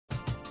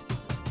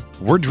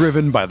We're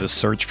driven by the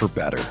search for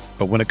better.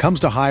 But when it comes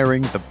to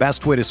hiring, the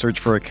best way to search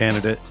for a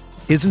candidate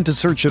isn't to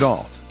search at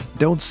all.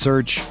 Don't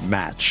search,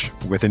 match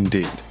with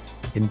Indeed.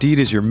 Indeed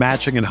is your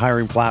matching and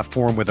hiring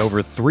platform with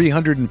over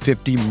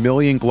 350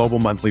 million global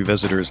monthly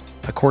visitors,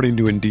 according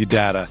to Indeed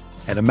data,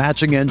 and a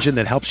matching engine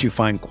that helps you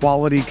find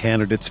quality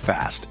candidates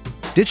fast.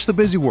 Ditch the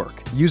busy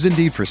work. Use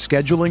Indeed for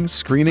scheduling,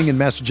 screening, and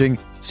messaging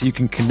so you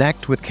can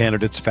connect with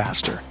candidates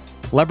faster.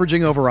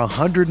 Leveraging over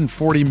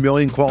 140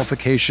 million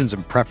qualifications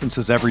and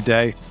preferences every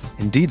day,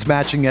 Indeed's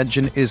matching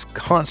engine is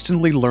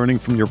constantly learning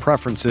from your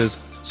preferences,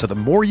 so the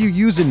more you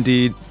use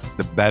Indeed,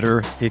 the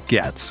better it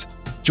gets.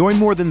 Join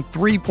more than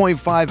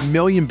 3.5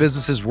 million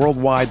businesses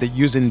worldwide that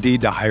use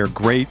Indeed to hire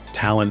great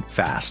talent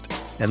fast.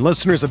 And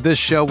listeners of this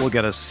show will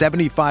get a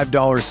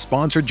 $75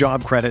 sponsored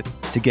job credit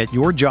to get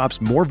your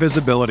jobs more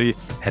visibility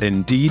at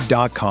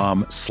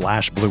Indeed.com/Blue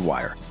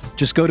Wire.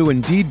 Just go to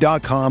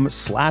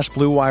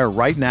Indeed.com/Blue Wire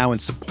right now and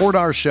support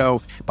our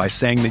show by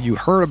saying that you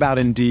heard about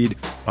Indeed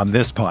on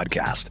this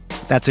podcast.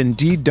 That's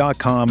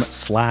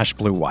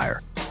Indeed.com/Blue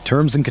Wire.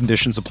 Terms and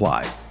conditions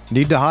apply.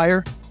 Need to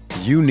hire?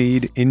 You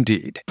need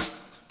Indeed.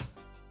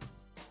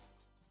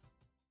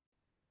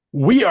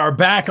 We are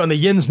back on the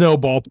Yin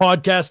Snowball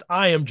podcast.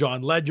 I am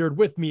John Ledyard.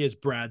 With me is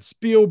Brad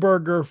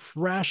Spielberger,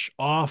 fresh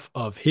off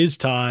of his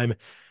time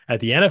at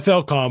the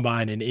NFL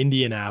Combine in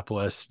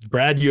Indianapolis.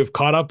 Brad, you have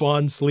caught up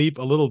on sleep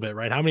a little bit,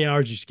 right? How many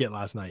hours did you get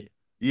last night?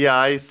 Yeah,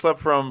 I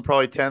slept from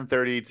probably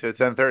 10:30 to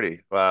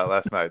 10:30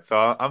 last night.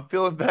 So I'm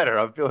feeling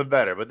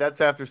better. But that's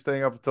after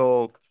staying up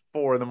until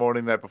 4 in the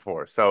morning the night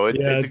before. So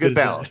it's a good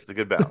balance. It's a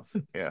good balance.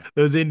 Yeah.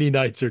 Those Indy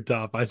nights are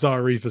tough. I saw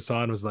Arif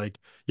Hassan was like,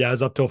 yeah, I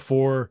was up till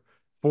 4:30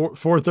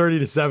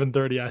 to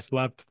 7:30. I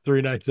slept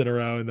 3 nights in a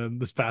row, and then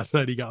this past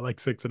night he got like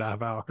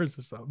 6.5 hours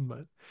or something.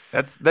 But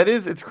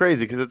it's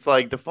crazy because it's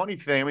like the funny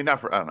thing. I mean, I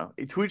don't know,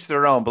 to each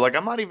their own, but like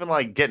I'm not even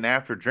like getting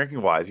after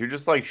drinking wise. You're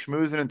just like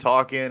schmoozing and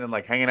talking and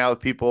like hanging out with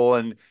people,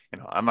 and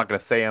I'm not gonna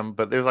say them,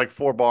 but there's like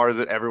 4 bars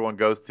that everyone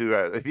goes to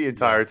the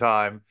entire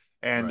time,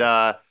 and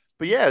right.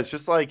 But yeah, it's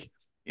just like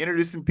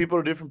introducing people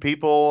to different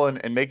people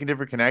and making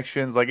different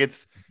connections. Like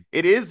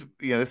it is,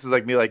 this is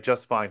like me like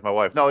justifying to my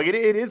wife. No, like it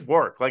is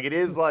work. Like it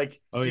is like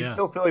you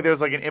still feel like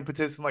there's like an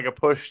impetus and like a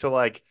push to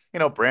like,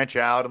 branch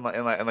out and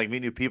like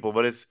meet new people.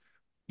 But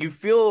you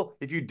feel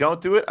if you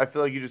don't do it, I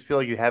feel like you just feel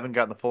like you haven't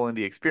gotten the full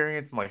indie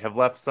experience and like have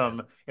left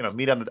some,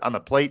 meat on the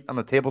plate, on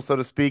the table, so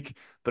to speak.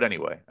 But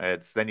anyway,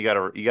 then you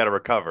gotta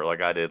recover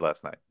like I did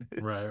last night.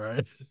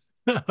 Right.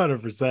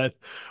 100%.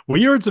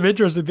 We heard some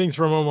interesting things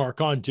from Omar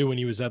Khan too when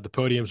he was at the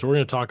podium. So we're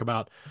going to talk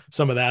about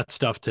some of that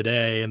stuff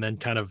today, and then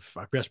kind of,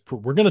 I guess,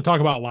 we're going to talk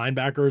about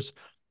linebackers.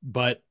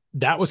 But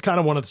that was kind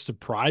of one of the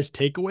surprise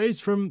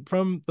takeaways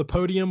from the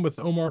podium with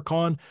Omar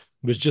Khan.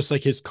 It was just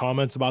like his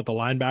comments about the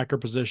linebacker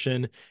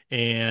position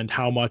and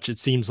how much it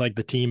seems like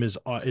the team is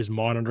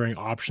monitoring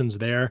options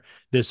there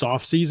this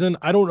offseason.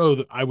 I don't know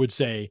that I would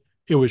say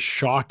it was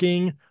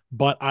shocking,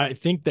 but I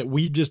think that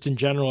we just in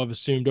general have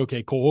assumed,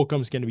 okay, Cole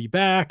Holcomb's going to be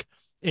back,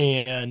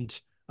 and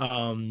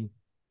Landon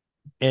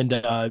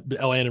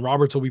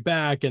Roberts will be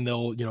back, and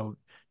they'll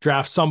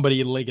draft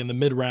somebody like in the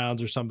mid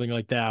rounds or something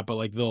like that. But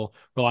like they'll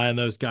rely on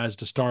those guys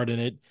to start, and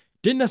it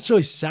didn't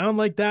necessarily sound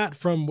like that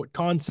from what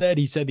Khan said.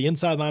 He said the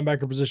inside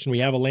linebacker position, we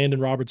have a Landon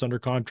Roberts under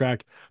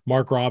contract,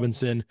 Mark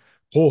Robinson.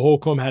 Cole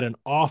Holcomb had an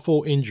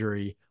awful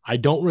injury. I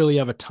don't really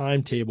have a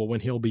timetable when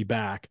he'll be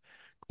back.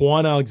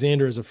 Quan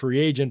Alexander is a free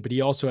agent, but he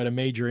also had a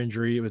major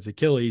injury. It was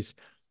Achilles.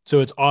 So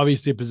it's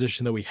obviously a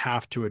position that we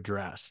have to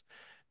address.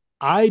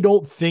 I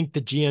don't think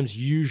the GMs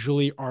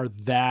usually are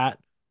that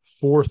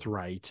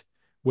forthright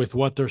with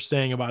what they're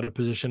saying about a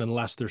position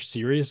unless they're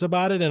serious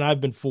about it. And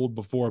I've been fooled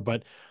before,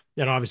 but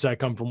obviously I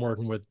come from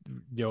working with,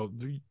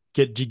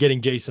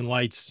 getting Jason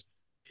Lights,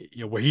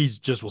 where he's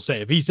just will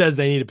say, if he says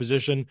they need a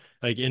position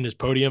like in his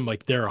podium,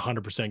 like they're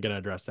 100% going to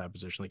address that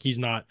position. Like he's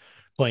not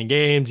playing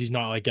games. He's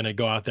not like going to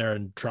go out there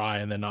and try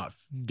and then not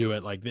do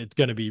it. Like it's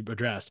going to be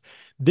addressed.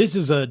 This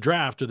is a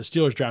draft, or the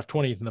Steelers draft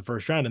 20th in the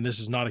first round, and this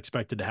is not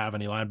expected to have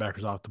any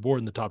linebackers off the board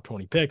in the top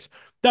 20 picks.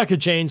 That could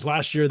change.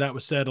 Last year, that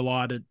was said a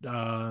lot.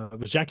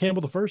 Was Jack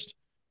Campbell the first?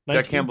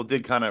 19? Jack Campbell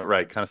did kind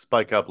of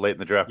spike up late in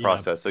the draft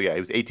process. So yeah,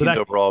 he was 18th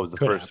overall. Was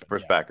the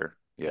first backer.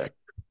 Yeah.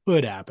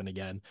 Could happen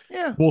again.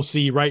 Yeah. We'll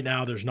see. Right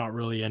now, there's not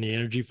really any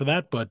energy for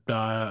that, but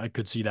I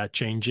could see that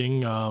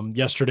changing.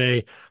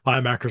 Yesterday,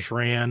 linebackers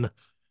ran.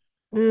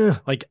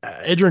 Like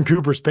Adrian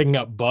Cooper's picking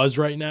up buzz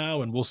right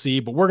now, and we'll see.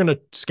 But we're gonna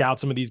scout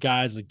some of these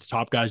guys, like the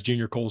top guys: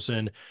 Junior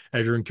Colson,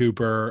 Adrian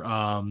Cooper.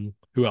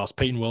 Who else?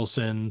 Peyton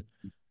Wilson.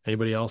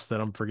 Anybody else that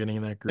I'm forgetting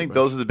in that group? I think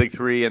those are the big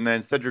 3, and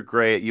then Cedric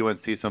Gray at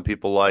UNC. Some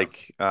people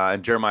like,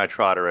 and Jeremiah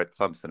Trotter at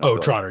Clemson. Oh,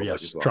 Trotter,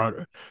 yes,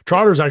 well.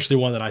 Trotter is actually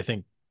one that I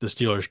think the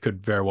Steelers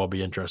could very well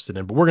be interested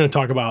in. But we're going to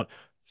talk about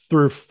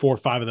 3, 4,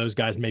 5 of those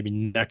guys maybe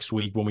next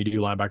week when we do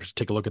linebackers.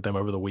 Take a look at them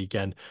over the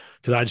weekend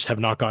because I just have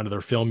not gone to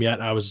their film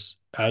yet. I was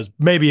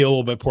maybe a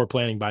little bit poor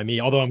planning by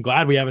me, although I'm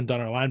glad we haven't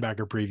done our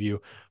linebacker preview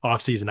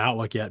offseason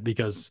outlook yet,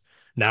 because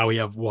now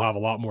we'll have a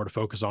lot more to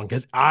focus on.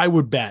 Because I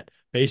would bet,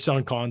 based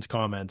on Khan's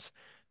comments,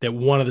 that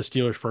one of the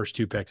Steelers' first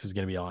 2 picks is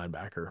going to be a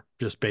linebacker,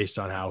 just based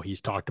on how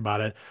he's talked about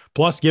it.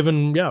 Plus,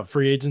 given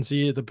free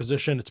agency at the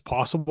position, it's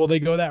possible they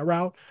go that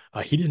route.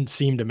 He didn't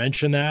seem to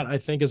mention that, I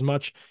think, as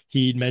much.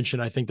 He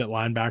mentioned, I think, that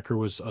linebacker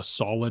was a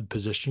solid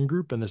position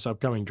group in this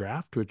upcoming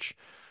draft, which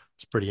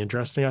is pretty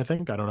interesting, I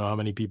think. I don't know how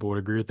many people would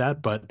agree with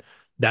that, but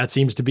that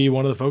seems to be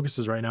one of the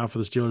focuses right now for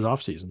the Steelers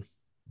offseason.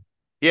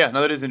 Yeah,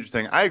 no, that is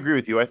interesting. I agree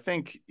with you. I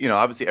think,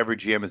 obviously every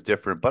GM is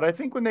different, but I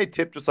think when they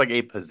tip just like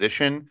a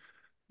position,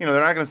 they're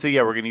not going to say,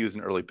 yeah, we're going to use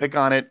an early pick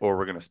on it or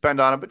we're going to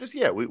spend on it, but just,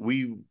 yeah,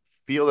 we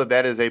feel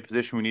that is a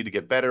position we need to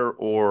get better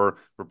or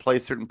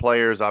replace certain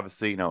players.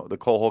 Obviously, the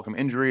Cole Holcomb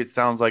injury, it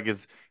sounds like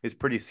is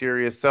pretty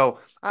serious. So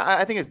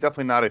I think it's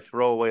definitely not a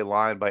throwaway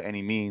line by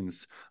any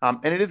means.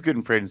 And it is good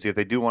in free agency if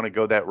they do want to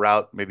go that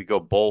route, maybe go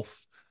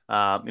both,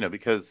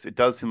 because it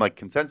does seem like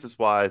consensus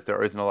wise,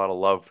 there isn't a lot of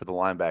love for the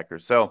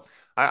linebackers. So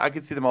I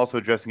could see them also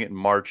addressing it in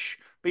March.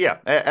 But yeah,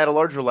 at a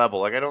larger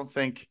level, like I don't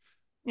think,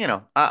 I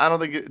don't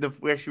think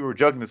we actually were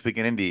joking this week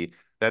in Indy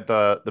that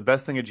the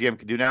best thing a GM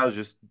could do now is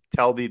just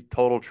tell the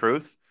total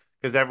truth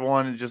because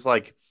everyone just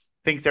like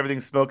thinks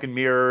everything's smoke and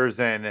mirrors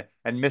and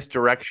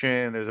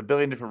misdirection. There's a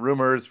billion different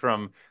rumors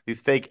from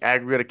these fake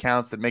aggregate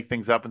accounts that make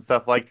things up and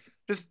stuff. Like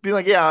just being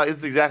like, yeah, this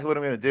is exactly what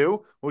I'm going to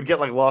do would get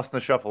like lost in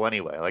the shuffle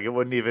anyway. Like it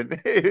wouldn't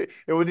even it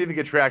wouldn't even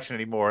get traction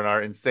anymore in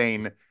our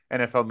insane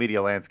NFL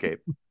media landscape.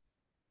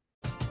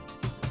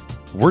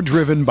 We're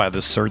driven by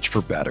the search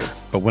for better.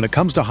 But when it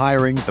comes to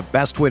hiring, the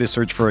best way to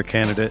search for a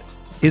candidate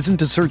isn't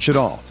to search at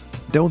all.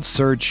 Don't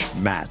search,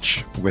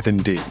 match with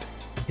Indeed.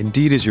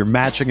 Indeed is your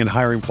matching and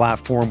hiring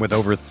platform with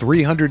over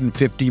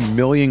 350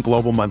 million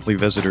global monthly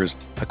visitors,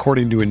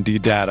 according to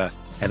Indeed data,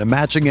 and a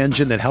matching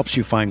engine that helps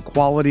you find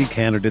quality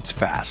candidates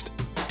fast.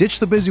 Ditch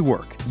the busy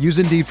work. Use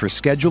Indeed for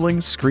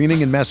scheduling,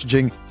 screening, and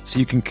messaging so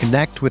you can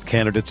connect with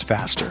candidates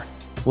faster.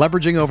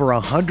 Leveraging over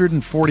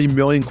 140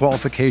 million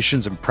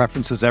qualifications and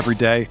preferences every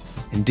day,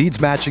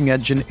 Indeed's matching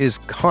engine is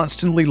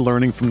constantly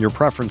learning from your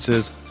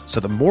preferences,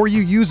 so the more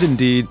you use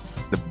Indeed,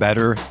 the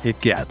better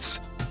it gets.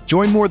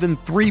 Join more than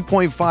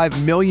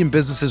 3.5 million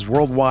businesses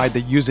worldwide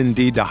that use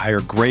Indeed to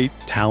hire great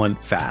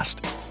talent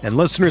fast. And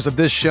listeners of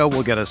this show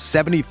will get a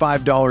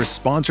 $75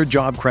 sponsored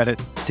job credit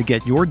to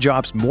get your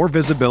jobs more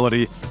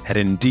visibility at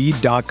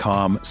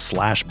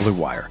Indeed.com/Blue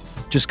Wire.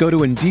 Just go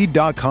to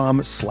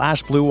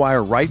Indeed.com/Blue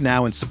Wire right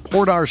now and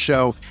support our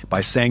show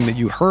by saying that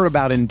you heard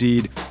about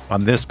Indeed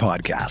on this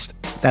podcast.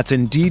 That's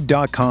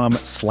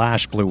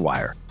Indeed.com/Blue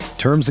Wire.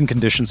 Terms and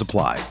conditions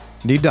apply.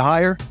 Need to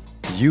hire?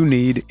 You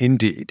need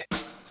Indeed.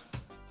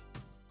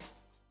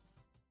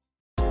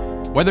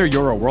 Whether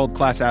you're a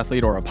world-class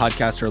athlete or a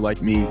podcaster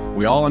like me,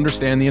 we all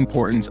understand the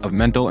importance of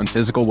mental and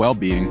physical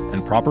well-being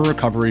and proper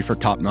recovery for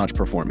top-notch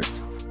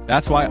performance.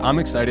 That's why I'm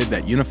excited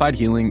that Unified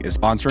Healing is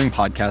sponsoring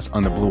podcasts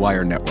on the Blue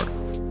Wire Network.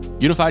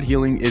 Unified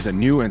Healing is a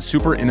new and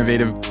super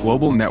innovative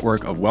global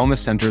network of wellness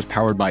centers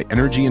powered by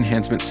Energy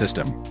Enhancement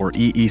System, or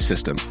EE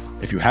System.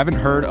 If you haven't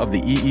heard of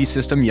the EE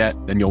System yet,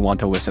 then you'll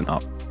want to listen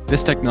up.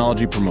 This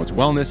technology promotes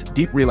wellness,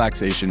 deep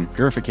relaxation,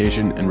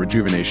 purification, and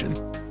rejuvenation.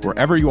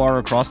 Wherever you are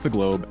across the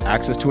globe,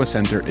 access to a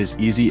center is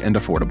easy and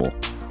affordable.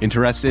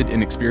 Interested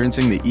in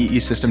experiencing the EE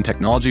System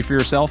technology for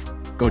yourself?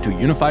 Go to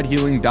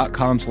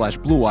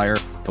unifiedhealing.com/Blue Wire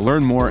to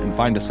learn more and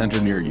find a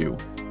center near you.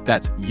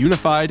 That's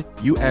unified,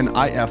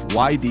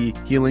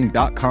 UNIFYD,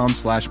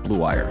 healing.com/Blue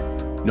Wire.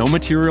 No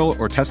material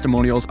or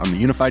testimonials on the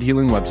Unified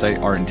Healing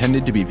website are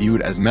intended to be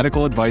viewed as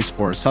medical advice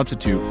or a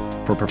substitute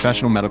for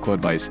professional medical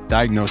advice,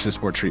 diagnosis,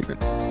 or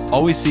treatment.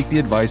 Always seek the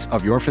advice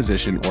of your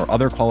physician or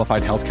other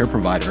qualified healthcare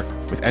provider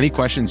with any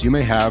questions you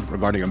may have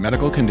regarding a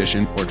medical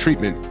condition or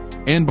treatment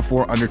and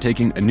before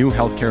undertaking a new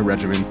healthcare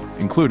regimen,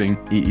 including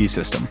EE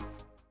System.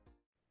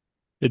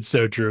 It's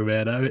so true,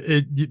 man.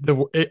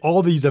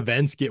 All these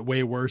events get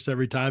way worse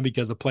every time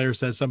because the player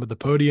says something at the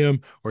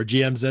podium or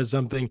GM says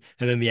something,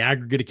 and then the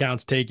aggregate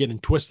accounts take it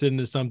and twist it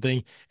into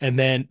something, and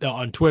then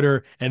on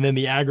Twitter, and then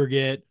the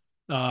aggregate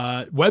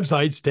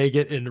websites take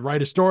it and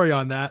write a story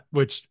on that,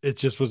 which it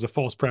just was a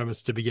false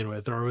premise to begin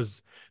with, or it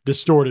was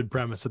distorted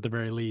premise at the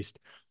very least.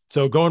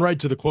 So going right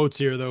to the quotes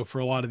here, though, for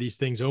a lot of these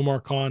things, Omar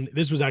Khan,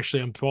 this was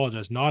actually, I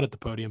apologize, not at the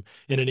podium,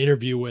 in an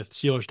interview with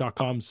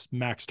Steelers.com's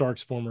Max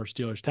Starks, former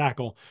Steelers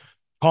tackle.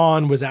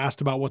 Khan was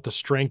asked about what the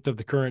strength of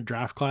the current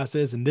draft class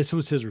is, and this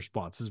was his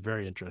response. This is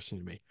very interesting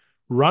to me.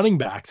 Running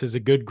backs is a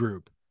good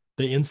group.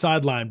 The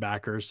inside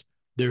linebackers,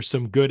 there's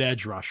some good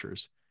edge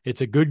rushers.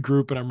 It's a good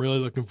group, and I'm really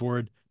looking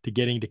forward to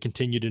getting to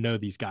continue to know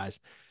these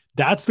guys.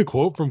 That's the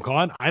quote from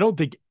Khan. I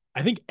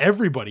think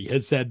everybody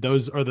has said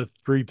those are the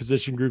 3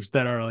 position groups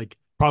that are like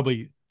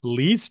probably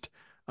least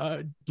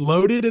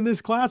loaded in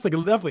this class. Like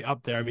definitely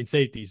up there. I mean,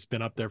 safety's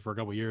been up there for a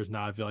couple of years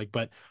now, I feel like,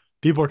 but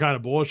people are kind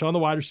of bullish on the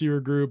wide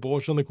receiver group,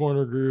 bullish on the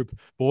corner group,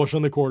 bullish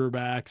on the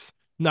quarterbacks.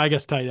 No, I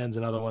guess tight end's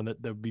another one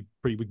that would be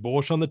pretty big.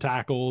 Bullish on the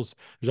tackles.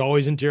 There's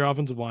always interior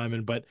offensive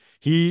linemen, but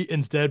he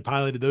instead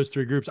piloted those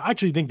 3 groups. I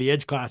actually think the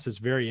edge class is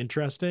very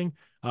interesting.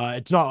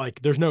 It's not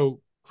like there's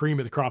no cream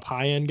of the crop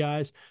high end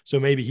guys, so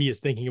maybe he is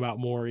thinking about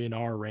more in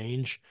our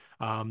range.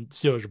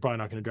 Steelers are probably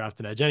not going to draft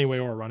an edge anyway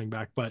or a running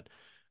back, but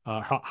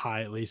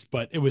high at least.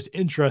 But it was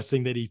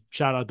interesting that he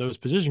shout out those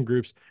position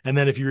groups. And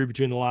then if you read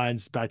between the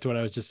lines, back to what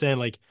I was just saying,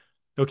 like,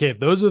 okay, if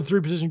those are the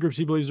three position groups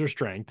he believes are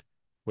strength,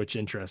 which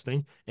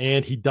interesting,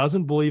 and he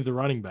doesn't believe the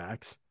running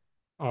backs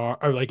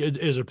are like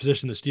is a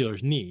position the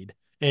Steelers need.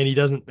 And he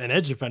doesn't, an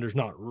edge defender is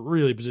not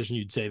really a position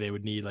you'd say they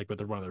would need, like with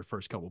one of their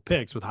first couple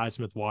picks with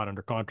Highsmith, Watt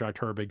under contract.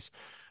 Herbig's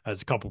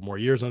has a couple more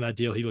years on that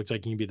deal. He looks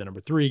like he can be the number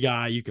 3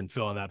 guy. You can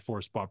fill in that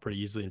 4 spot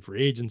pretty easily in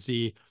free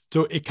agency.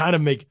 So it kind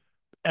of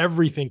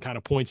everything kind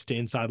of points to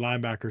inside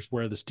linebackers,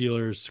 where the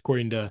Steelers,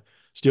 according to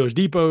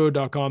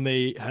SteelersDepot.com,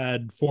 they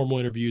had formal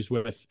interviews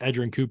with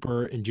Edgerrin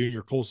Cooper and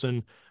Junior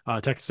Colson,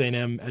 Texas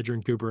A&M,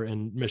 Edgerrin Cooper,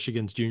 and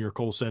Michigan's Junior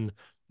Colson.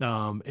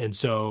 And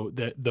so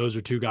those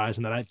are 2 guys.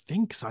 And then I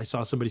think I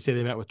saw somebody say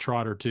they met with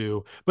Trotter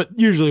too. But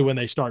usually when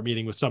they start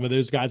meeting with some of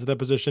those guys at that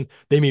position,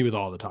 they meet with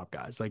all the top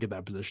guys like at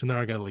that position. They're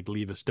not going to like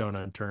leave a stone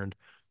unturned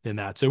in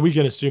that. So we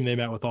can assume they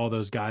met with all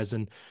those guys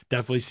and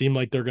definitely seem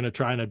like they're going to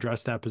try and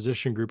address that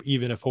position group,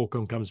 even if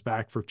Holcomb comes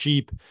back for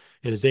cheap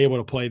and is able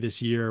to play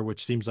this year,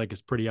 which seems like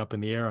it's pretty up in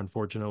the air.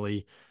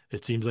 Unfortunately,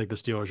 it seems like the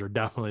Steelers are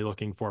definitely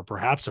looking for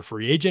perhaps a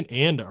free agent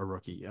and a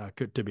rookie,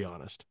 to be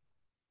honest.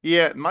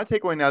 Yeah, my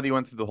takeaway now that you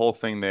went through the whole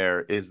thing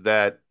there is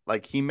that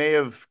like he may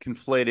have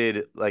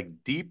conflated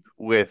like deep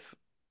with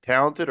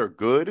talented or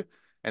good,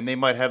 and they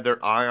might have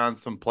their eye on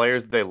some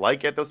players that they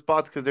like at those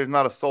spots because there's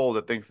not a soul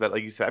that thinks that,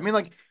 like you said. I mean,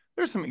 like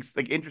there's some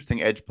like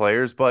interesting edge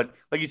players, but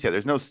like you said,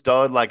 there's no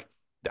stud. Like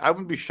I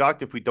wouldn't be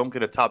shocked if we don't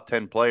get a top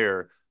 10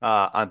 player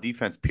on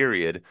defense,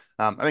 period.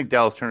 I think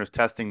Dallas Turner's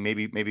testing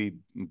maybe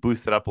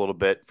boosted up a little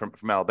bit from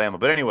Alabama.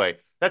 But anyway,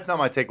 that's not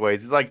my takeaways.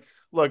 It's like,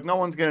 look, no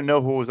one's going to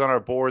know who was on our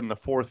board in the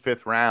 4th,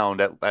 5th round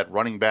at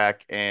running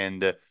back.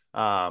 And,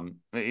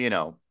 you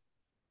know,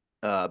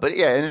 but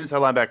yeah, and inside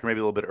linebacker maybe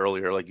a little bit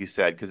earlier, like you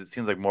said, because it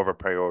seems like more of a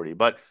priority.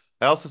 But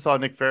I also saw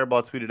Nick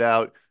Faribault tweeted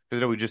out, because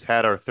I know we just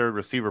had our 3rd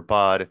receiver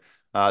pod,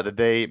 that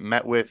they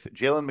met with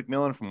Jalen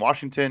McMillan from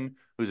Washington,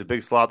 who's a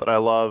big slot that I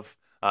love,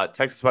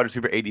 Texas wide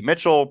receiver A.D.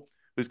 Mitchell,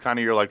 who's kind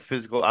of your like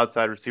physical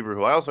outside receiver,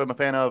 who I also am a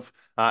fan of,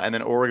 and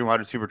then Oregon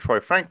wide receiver Troy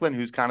Franklin,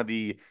 who's kind of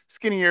the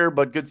skinnier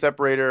but good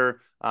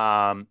separator,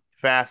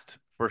 fast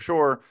for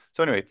sure.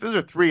 So anyway, those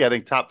are 3, I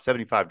think, top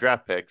 75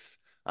 draft picks.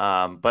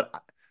 But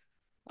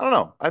I don't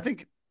know. I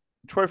think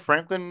Troy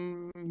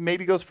Franklin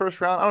maybe goes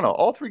first round. I don't know.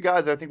 All 3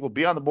 guys I think will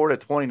be on the board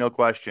at 20, no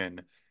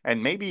question.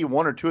 And maybe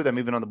 1 or 2 of them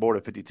even on the board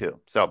at 52.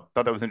 So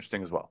thought that was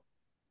interesting as well.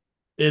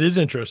 It is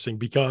interesting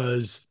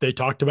because they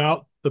talked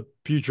about the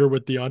future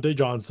with Deontay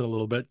Johnson a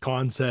little bit.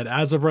 Con said,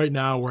 as of right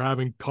now, we're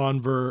having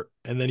convert,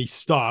 and then he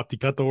stopped. He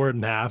cut the word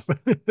in half.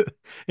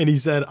 And he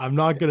said, I'm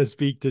not going to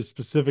speak to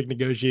specific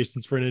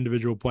negotiations for an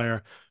individual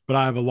player, but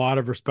I have a lot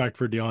of respect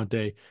for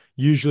Deontay.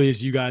 Usually,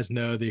 as you guys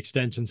know, the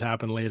extensions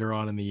happen later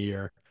on in the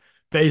year.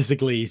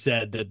 Basically, he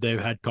said that they've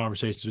had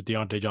conversations with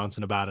Deontay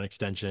Johnson about an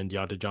extension.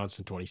 Deontay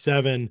Johnson,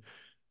 27.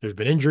 There's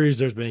been injuries.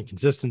 There's been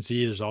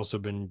inconsistency. There's also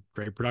been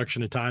great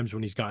production at times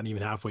when he's gotten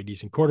even halfway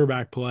decent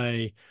quarterback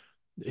play.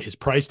 His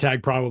price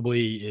tag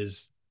probably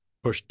is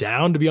pushed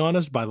down, to be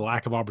honest, by the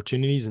lack of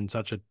opportunities in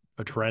such a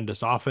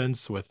horrendous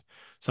offense with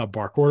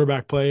subpar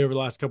quarterback play over the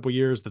last couple of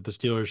years, that the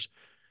Steelers,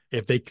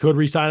 if they could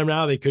re-sign him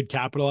now, they could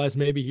capitalize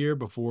maybe here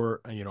before,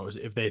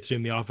 if they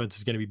assume the offense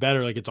is going to be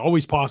better. Like, it's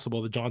always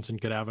possible that Johnson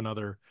could have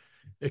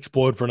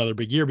explode for another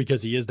big year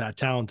because he is that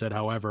talented.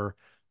 However,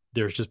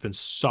 there's just been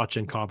such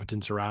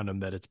incompetence around him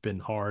that it's been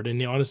hard.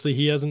 And honestly,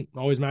 he hasn't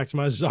always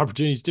maximized his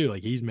opportunities too.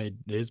 Like, he's made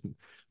his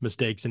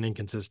mistakes and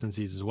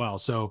inconsistencies as well.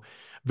 So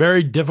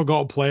very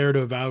difficult player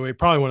to evaluate.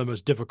 Probably one of the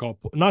most difficult,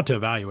 not to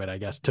evaluate, I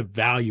guess, to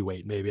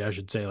evaluate, maybe I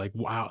should say. Like,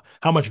 wow,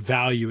 how much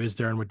value is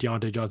there in what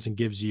Deontay Johnson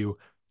gives you,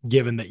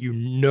 given that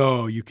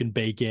you can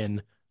bake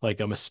in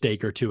like a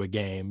mistake or 2 a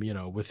game,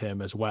 with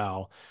him as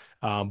well.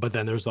 But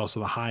then there's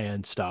also the high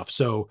end stuff.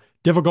 So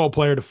difficult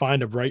player to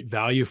find a right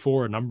value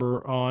for, a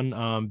number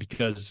on,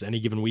 because any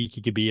given week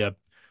he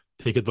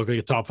could look like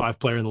a top 5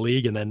 player in the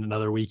league, and then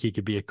another week he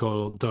could be a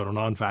total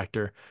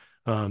non-factor.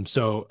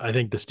 So I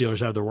think the Steelers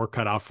have their work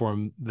cut out for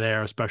him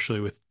there,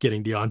 especially with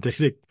getting Deontay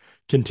to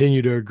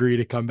continue to agree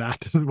to come back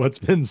to what's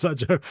been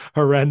such a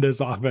horrendous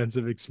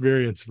offensive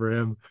experience for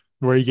him,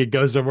 where he could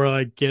go somewhere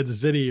like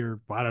Kansas City, or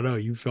I don't know,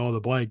 you fill in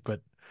the blank,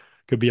 but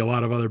could be a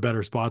lot of other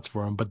better spots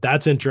for him. But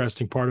that's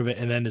interesting part of it.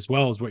 And then as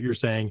well as what you're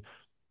saying,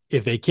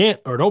 if they can't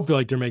or don't feel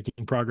like they're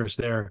making progress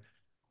there,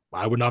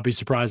 I would not be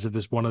surprised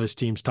if one of this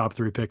team's top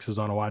 3 picks is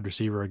on a wide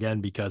receiver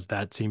again, because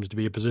that seems to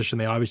be a position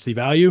they obviously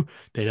value.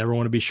 They never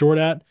want to be short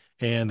at.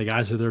 And the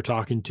guys that they're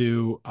talking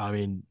to, I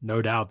mean,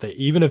 no doubt that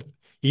even if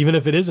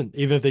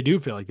they do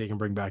feel like they can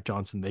bring back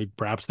Johnson,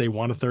 perhaps they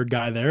want a 3rd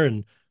guy there.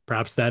 And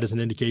perhaps that is an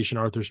indication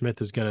Arthur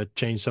Smith is going to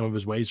change some of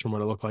his ways from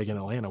what it looked like in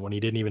Atlanta when he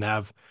didn't even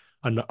have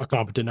a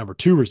competent number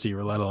 2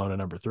 receiver, let alone a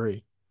number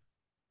 3.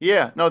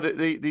 Yeah, no,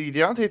 the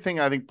Deontay thing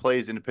I think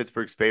plays into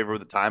Pittsburgh's favor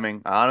with the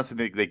timing. I honestly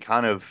think they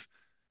kind of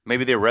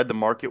maybe they read the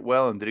market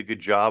well and did a good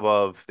job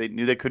of, they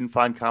knew they couldn't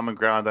find common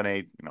ground on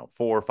a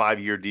 4 or 5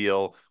 year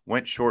deal,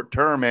 went short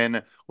term,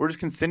 and we're just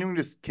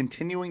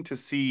continuing to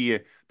see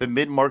the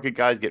mid market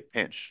guys get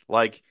pinched.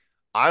 Like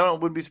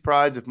wouldn't be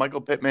surprised if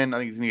Michael Pittman, I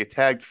think he's going to get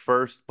tagged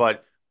first,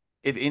 but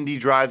if Indy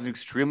drives an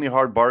extremely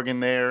hard bargain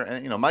there,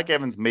 and Mike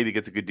Evans maybe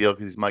gets a good deal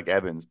because he's Mike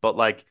Evans, but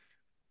like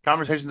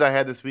conversations I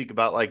had this week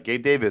about like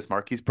Gabe Davis,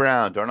 Marquise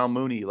Brown, Darnell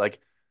Mooney, like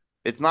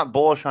it's not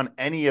bullish on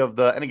any of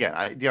the. And again,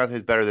 Deontay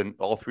is better than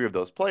all three of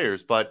those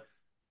players, but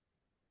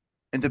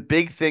and the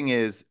big thing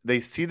is they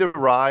see the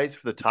rise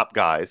for the top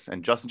guys,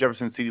 and Justin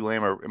Jefferson and CeeDee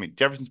Lamb are, I mean,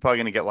 Jefferson's probably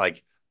going to get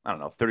like, I don't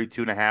know,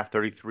 32 and a half,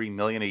 33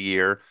 million a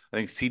year. I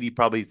think CD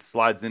probably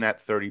slides in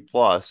at 30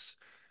 plus.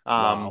 Um,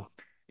 Wow.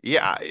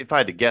 yeah, if I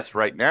had to guess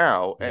right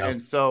now. Yeah.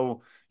 And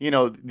so,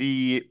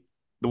 the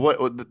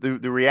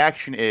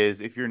reaction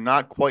is if you're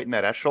not quite in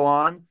that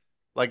echelon,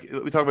 like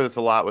we talk about this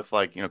a lot with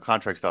like,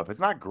 contract stuff. It's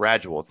not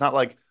gradual. It's not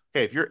like,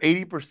 okay, if you're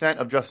 80%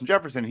 of Justin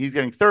Jefferson, he's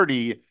getting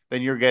 30,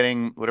 then you're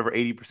getting whatever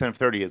 80% of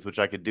 30 is, which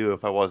I could do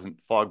if I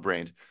wasn't fog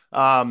brained.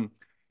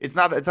 It's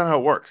not how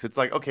it works. It's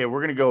like, okay,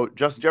 we're gonna go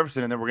Justin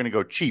Jefferson and then we're gonna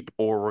go cheap,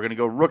 or we're gonna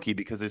go rookie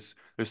because there's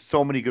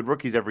so many good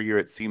rookies every year,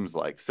 it seems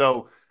like.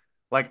 So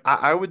like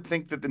I would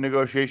think that the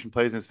negotiation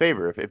plays in his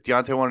favor. If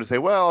Deontay wanted to say,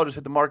 well, I'll just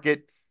hit the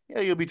market, yeah,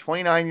 you'll be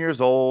 29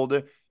 years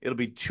old. It'll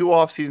be 2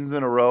 off seasons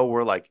in a row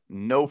where like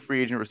no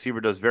free agent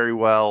receiver does very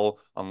well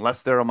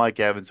unless they're a Mike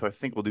Evans, who I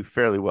think will do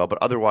fairly well, but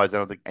otherwise I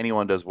don't think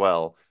anyone does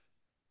well.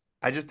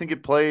 I think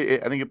it plays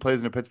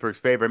into Pittsburgh's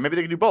favor. And maybe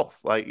they can do both.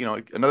 Like,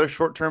 another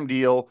short-term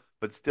deal,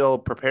 but still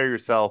prepare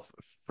yourself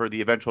for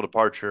the eventual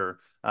departure,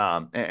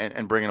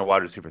 and bring in a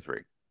wide receiver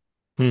three.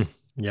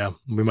 Yeah,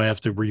 we might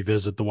have to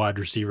revisit the wide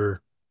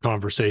receiver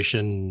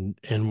conversation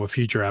in a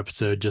future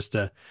episode just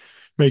to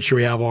make sure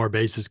we have all our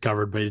bases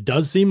covered. But it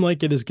does seem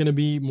like it is going to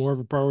be more of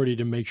a priority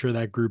to make sure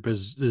that group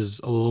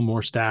is a little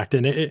more stacked.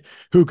 And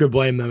who could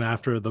blame them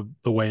after the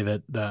way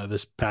that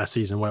this past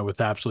season went with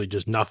absolutely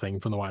just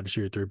nothing from the wide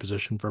receiver three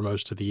position for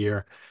most of the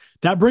year.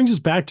 That brings us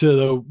back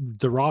to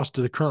the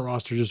roster, the current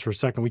roster, just for a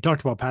second. We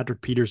talked about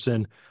Patrick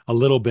Peterson a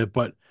little bit,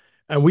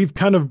 and we've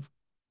kind of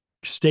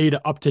stayed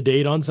up to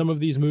date on some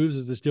of these moves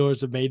as the Steelers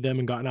have made them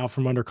and gotten out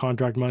from under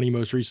contract money.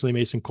 Most recently,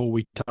 Mason Cole,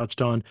 we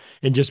touched on,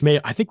 and just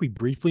I think we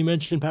briefly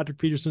mentioned Patrick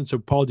Peterson. So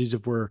apologies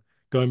if we're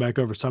going back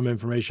over some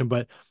information,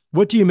 but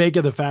what do you make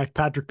of the fact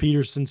Patrick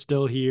Peterson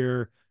still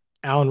here,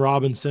 Allen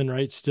Robinson,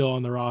 right, still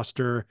on the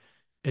roster?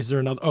 Is there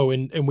another? Oh,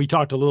 and we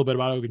talked a little bit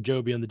about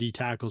Ogunjobi on the D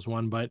tackles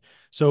one, but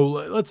so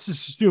let's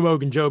just assume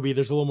Ogunjobi,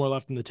 there's a little more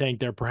left in the tank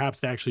there. Perhaps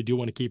they actually do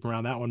want to keep him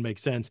around. That one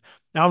makes sense.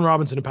 Allen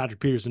Robinson and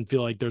Patrick Peterson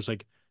feel like there's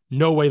like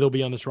no way they'll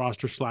be on this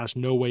roster /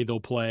 no way they'll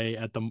play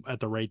at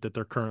the rate that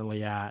they're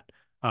currently at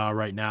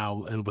right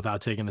now, and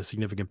without taking a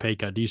significant pay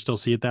cut. Do you still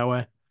see it that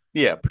way?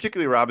 Yeah,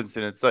 particularly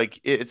Robinson. It's like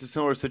it's a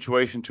similar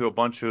situation to a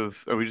bunch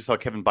of. We just saw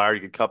Kevin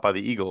Byard get cut by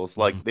the Eagles.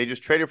 Like they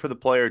just traded for the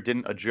player,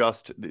 didn't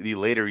adjust the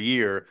later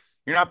year.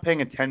 You're not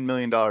paying a $10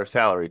 million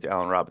salary to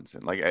Allen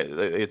Robinson. Like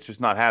it's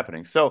just not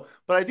happening. So,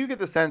 but I do get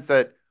the sense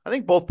that I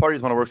think both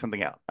parties want to work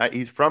something out.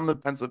 He's from the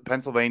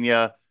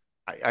Pennsylvania.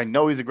 I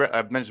know he's a great.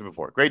 I've mentioned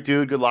before, great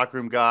dude, good locker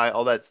room guy,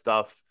 all that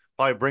stuff.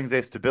 Probably brings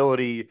a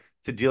stability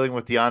to dealing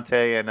with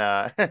Deontay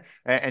and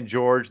and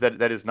George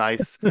that is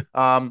nice.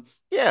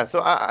 Yeah,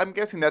 so I'm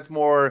guessing that's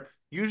more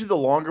usually the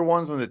longer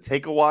ones when they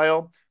take a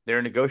while.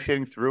 They're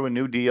negotiating through a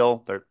new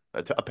deal. They're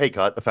a pay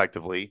cut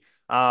effectively.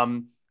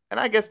 And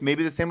I guess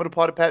maybe the same would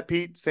apply to Pat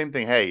Pete. Same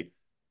thing. Hey,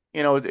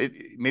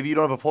 maybe you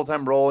don't have a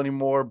full-time role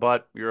anymore,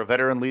 but you're a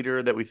veteran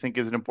leader that we think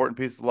is an important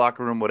piece of the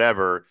locker room,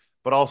 whatever.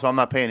 But also, I'm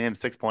not paying him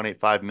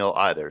 6.85 mil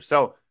either.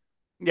 So,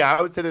 yeah,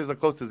 I would say there's a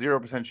close to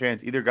 0%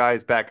 chance either guy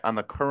is back on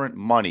the current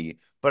money.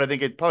 But I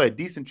think it's probably a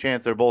decent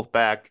chance they're both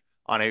back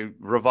on a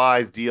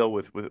revised deal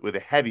with a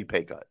heavy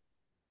pay cut.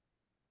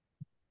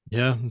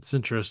 Yeah, it's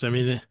interesting. I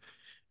mean,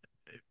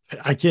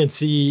 I can't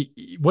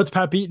see what's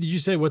Pat Pete. Did you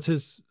say what's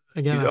his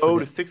again? He's I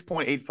owed forget.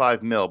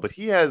 6.85 mil, but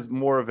he has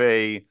more of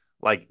a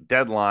like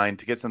deadline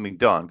to get something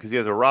done because he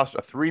has a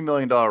 $3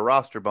 million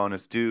roster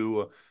bonus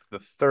due the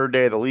third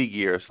day of the league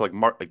year. So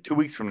like 2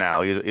 weeks from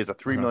now, he has a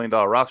 $3 million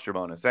roster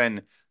bonus,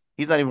 and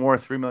he's not even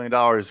worth $3 million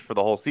for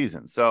the whole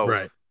season. So,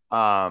 Right.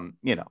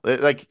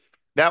 like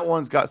that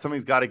one's got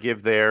something's got to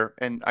give there,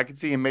 and I can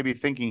see him maybe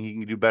thinking he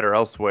can do better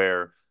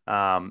elsewhere.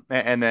 And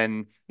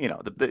then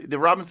the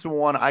Robinson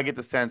one, I get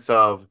the sense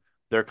of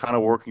they're kind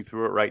of working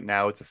through it right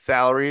now. It's a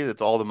salary.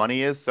 That's all the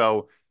money is.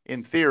 So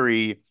in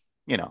theory,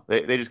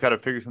 they just got to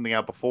figure something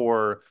out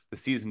before the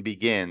season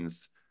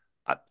begins.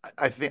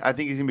 I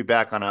think he's gonna be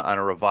back on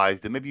a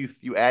revised. And maybe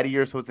you add a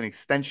year, so it's an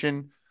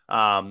extension.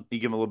 You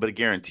give him a little bit of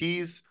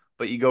guarantees,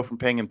 but you go from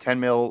paying him 10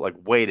 mil like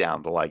way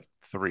down to like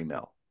 3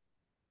 mil.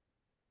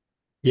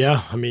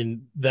 Yeah, I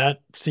mean,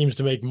 that seems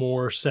to make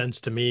more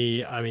sense to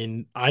me. I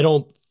mean, I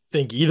don't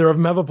think either of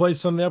them have a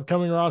place on the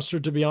upcoming roster,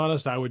 to be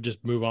honest. I would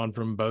just move on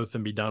from both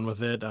and be done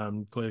with it.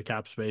 Clear the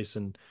cap space,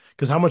 and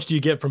because how much do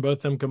you get from both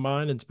of them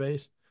combined in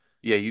space?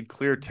 Yeah, you'd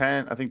clear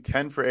 10, I think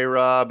 10 for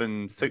A-Rob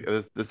and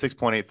the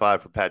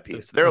 6.85 for Pat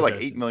Pete. So they're like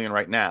Okay. 8 million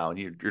right now, and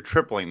you're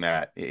tripling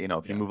that, if you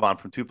Yeah. move on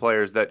from two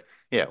players that,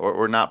 yeah,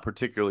 were not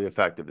particularly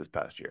effective this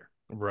past year.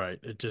 Right.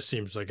 It just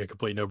seems like a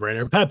complete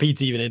no-brainer. Pat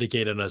Pete's even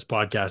indicated on his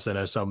podcast, I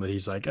know some that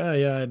he's like, oh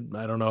yeah,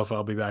 I don't know if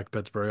I'll be back in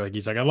Pittsburgh. Like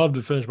he's like, I love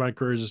to finish my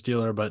career as a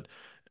Steeler, but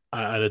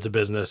it's a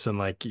business, and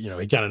like he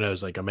kind of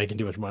knows like I'm making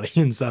too much money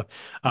and stuff.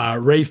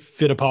 Ray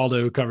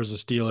Fittipaldo, who covers the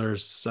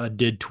Steelers,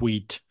 did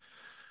tweet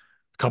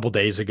a couple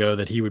days ago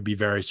that he would be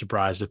very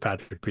surprised if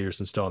Patrick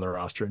Peterson's still on the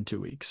roster in 2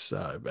 weeks,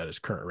 at his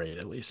current rate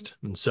at least.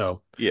 And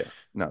so, Yeah,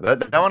 no,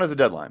 that one is a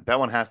deadline. That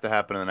one has to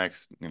happen in the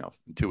next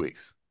 2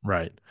 weeks.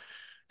 right.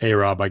 Hey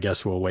Rob, I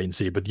guess we'll wait and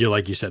see. But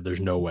like you said, there's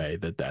no way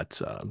that that's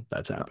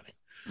happening.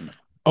 No.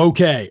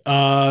 Okay.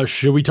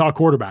 Should we talk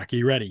quarterback? Are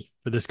you ready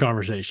for this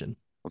conversation?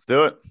 Let's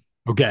do it.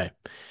 Okay.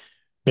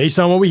 Based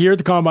on what we hear at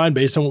the combine,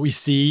 based on what we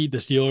see, the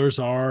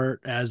Steelers are,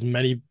 as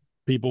many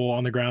people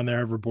on the ground there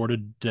have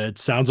reported, it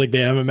sounds like they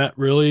haven't met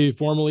really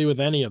formally with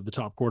any of the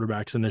top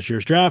quarterbacks in this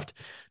year's draft.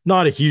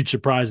 Not a huge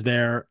surprise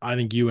there. I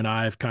think you and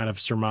I have kind of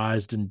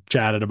surmised and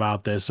chatted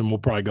about this, and we'll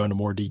probably go into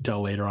more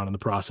detail later on in the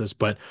process,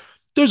 but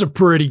there's a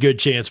pretty good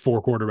chance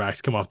 4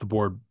 quarterbacks come off the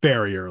board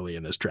very early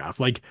in this draft.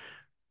 Like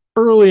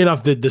early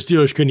enough that the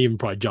Steelers couldn't even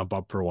probably jump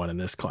up for one in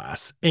this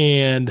class.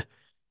 And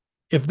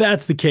if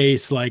that's the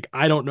case, like,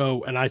 I don't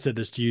know. And I said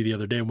this to you the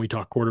other day when we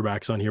talked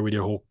quarterbacks on here, we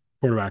did a whole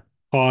quarterback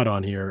pod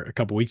on here a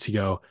couple weeks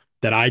ago,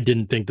 that I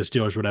didn't think the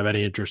Steelers would have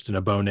any interest in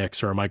a Bo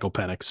Nix or a Michael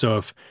Penix. So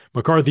if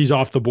McCarthy's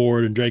off the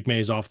board and Drake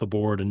May's off the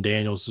board and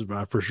Daniels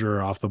for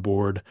sure off the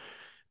board,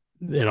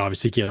 and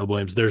obviously Caleb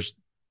Williams,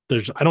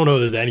 I don't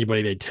know that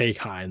anybody they take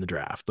high in the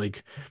draft.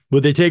 Like,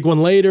 would they take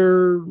one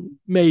later?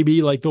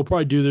 Maybe. Like, they'll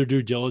probably do their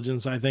due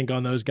diligence, I think,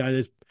 on those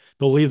guys.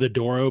 They'll leave the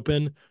door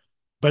open,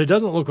 but it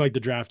doesn't look like the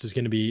draft is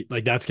going to be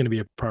like that's going to be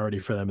a priority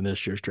for them in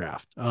this year's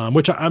draft,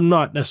 which I'm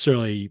not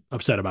necessarily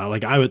upset about.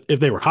 Like, I would, if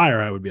they were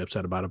higher, I would be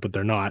upset about it, but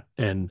they're not,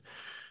 and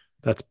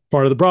that's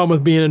part of the problem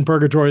with being in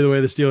purgatory the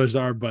way the Steelers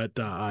are. But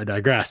I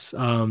digress.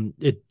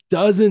 It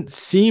doesn't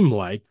seem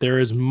like there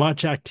is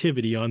much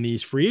activity on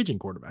these free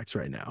agent quarterbacks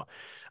right now.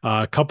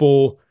 A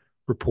couple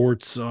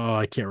reports,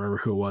 I can't remember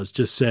who it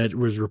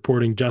was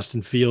reporting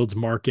Justin Fields'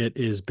 market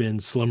has been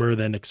slimmer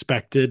than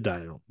expected.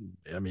 I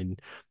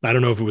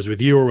don't know if it was with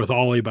you or with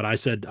Ollie, but I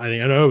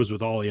know it was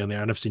with Ollie on the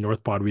NFC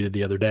North pod we did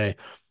the other day,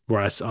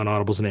 where on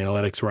Audibles and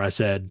Analytics, where I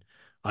said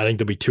I think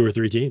there'll be 2 or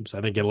 3 teams. I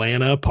think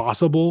Atlanta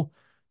possible,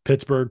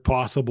 Pittsburgh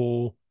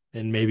possible,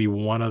 and maybe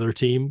one other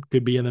team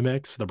could be in the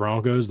mix. The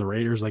Broncos, the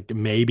Raiders, like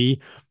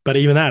maybe, but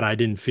even that I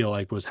didn't feel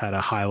like had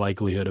a high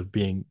likelihood of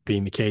being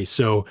the case.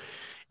 So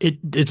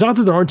it's not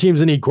that there aren't teams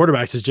that need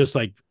quarterbacks. It's just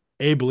like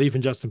A, belief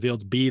in Justin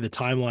Fields, B, the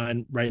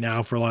timeline right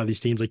now for a lot of these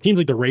teams, like teams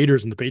like the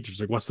Raiders and the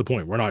Patriots, like what's the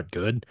point? We're not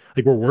good.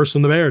 Like we're worse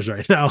than the Bears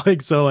right now.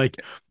 Like, so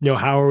like,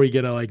 how are we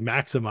going to like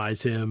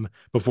maximize him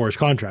before his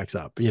contract's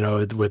up,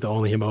 with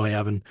only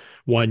having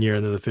 1 year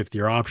and then the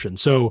 5th-year option.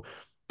 So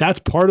that's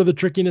part of the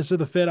trickiness of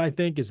the fit, I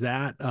think, is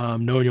that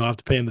knowing you'll have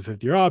to pay him the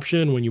 5th-year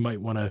option when you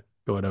might want to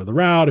go another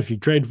route if you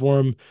trade for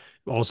him.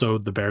 Also,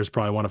 the Bears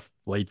probably want a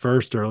late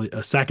first or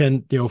a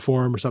second,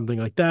 for him or something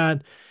like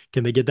that.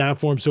 Can they get that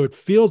for him? So it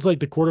feels like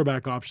the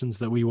quarterback options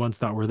that we once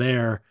thought were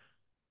there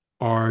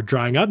are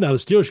drying up. Now, the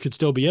Steelers could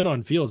still be in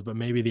on Fields, but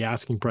maybe the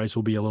asking price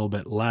will be a little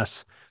bit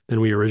less than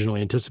we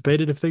originally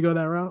anticipated if they go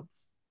that route.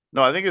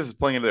 No, I think this is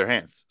playing into their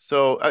hands.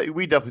 So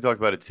we definitely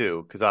talked about it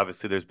too, because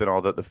obviously there's been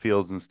all the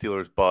Fields and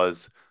Steelers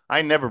buzz.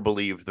 I never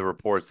believed the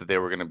reports that they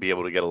were going to be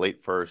able to get a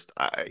late first.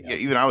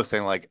 Even I was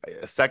saying like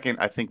a second,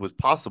 I think was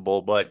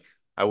possible, but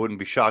I wouldn't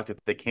be shocked if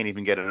they can't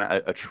even get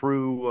a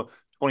true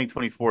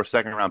 2024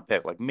 second round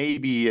pick. Like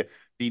maybe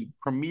the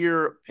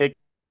premier pick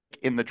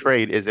in the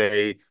trade is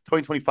a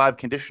 2025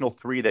 conditional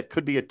 3 that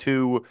could be a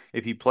 2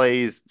 if he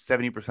plays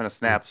 70% of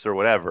snaps or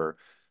whatever.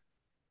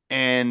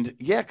 And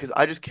yeah, because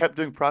I just kept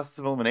doing process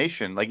of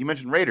elimination. Like you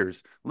mentioned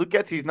Raiders, Luke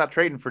Getsy's not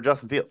trading for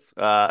Justin Fields.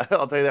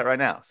 I'll tell you that right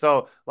now.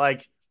 So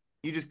like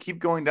you just keep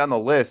going down the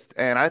list,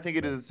 and I think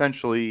it is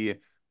essentially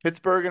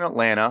Pittsburgh and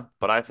Atlanta,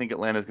 but I think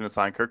Atlanta is going to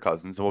sign Kirk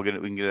Cousins, and we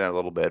can get into that a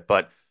little bit.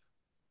 But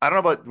I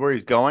don't know about where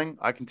he's going.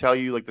 I can tell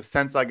you, like the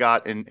sense I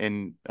got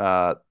in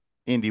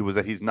Indy was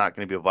that he's not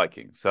going to be a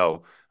Viking.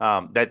 So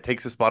that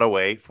takes a spot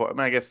away for. I mean,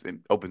 I guess it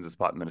opens a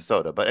spot in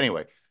Minnesota. But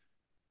anyway,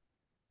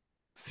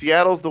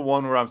 Seattle's the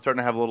one where I'm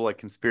starting to have a little like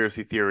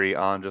conspiracy theory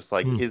on just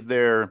like, is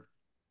there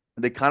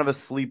the kind of a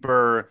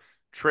sleeper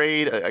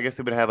trade? I guess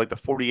they would have like the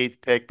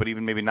 48th pick, but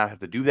even maybe not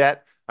have to do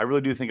that. I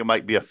really do think it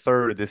might be a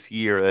third this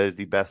year that is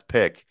the best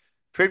pick.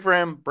 Trade for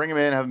him, bring him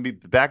in, have him be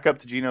the backup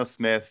to Geno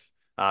Smith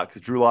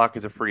because Drew Lock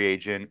is a free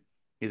agent.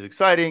 He's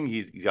exciting.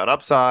 He's got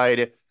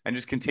upside, and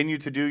just continue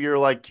to do your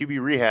like QB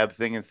rehab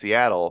thing in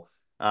Seattle.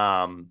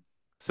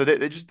 So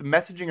that just the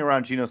messaging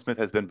around Geno Smith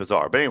has been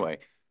bizarre. But anyway,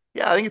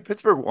 yeah, I think if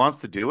Pittsburgh wants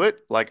to do it,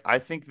 like I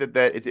think that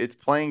it's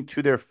playing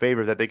to their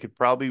favor that they could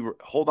probably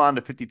hold on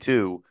to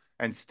 52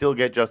 and still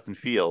get Justin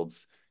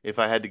Fields if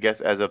I had to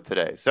guess as of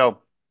today. So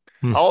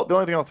the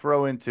only thing I'll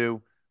throw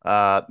into,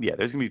 there's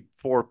gonna be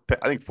 4.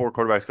 I think 4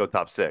 quarterbacks go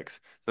top 6, so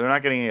they're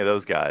not getting any of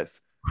those guys.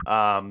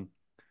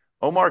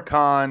 Omar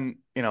Khan,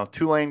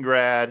 Tulane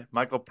grad,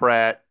 Michael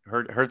Pratt.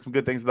 Heard some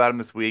good things about him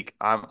this week.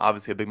 I'm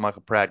obviously a big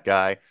Michael Pratt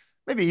guy.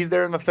 maybe he's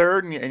there in the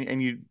third,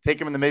 and you take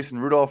him in the Mason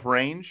Rudolph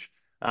range.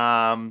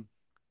 Um,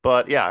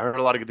 but yeah, I heard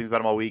a lot of good things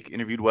about him all week.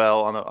 Interviewed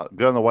well on the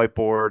good on the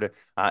whiteboard,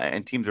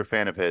 and teams are a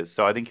fan of his.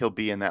 So I think he'll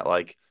be in that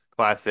like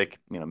classic,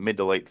 mid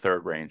to late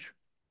third range.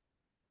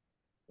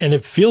 And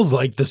it feels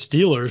like the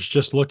Steelers,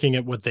 just looking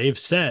at what they've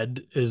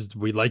said, is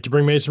we'd like to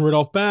bring Mason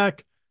Rudolph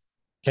back.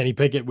 Kenny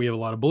Pickett, we have a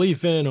lot of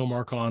belief in.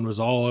 Omar Khan was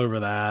all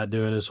over that,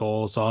 doing his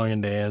whole song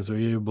and dance.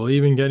 We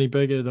believe in Kenny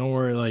Pickett. Don't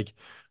worry. Like,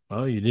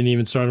 well, you didn't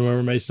even start him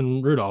over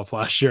Mason Rudolph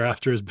last year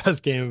after his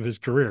best game of his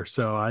career.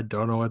 So I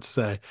don't know what to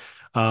say.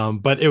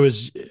 But it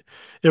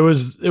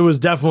was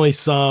definitely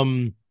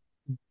some,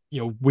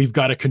 we've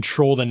got to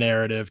control the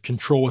narrative,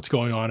 control what's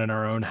going on in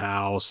our own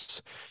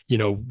house.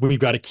 We've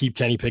got to keep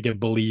Kenny Pickett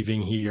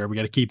believing here. We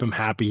got to keep him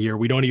happy here.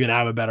 We don't even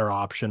have a better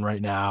option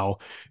right now.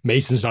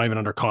 Mason's not even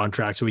under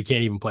contract, so we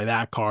can't even play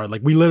that card.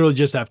 Like, we literally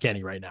just have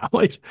Kenny right now.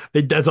 Like,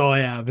 that's all I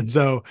have. And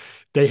so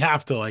they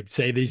have to like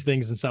say these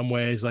things in some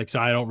ways. Like, so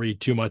I don't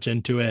read too much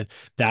into it,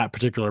 that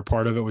particular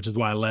part of it, which is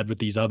why I led with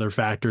these other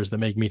factors that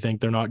make me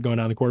think they're not going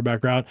down the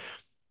quarterback route.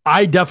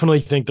 I definitely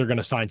think they're going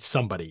to sign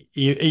somebody,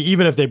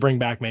 even if they bring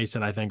back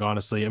Mason. I think,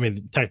 honestly, I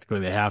mean,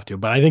 technically they have to,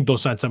 but I think they'll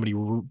sign somebody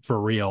for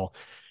real.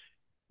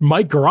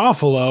 Mike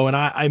Garofalo, and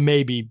I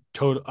may be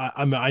total.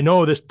 I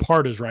know this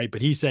part is right, but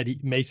he said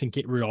Mason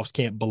Rudolph's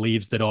camp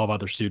believes that all have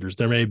other suitors.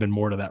 There may have been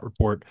more to that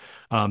report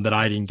that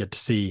I didn't get to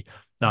see,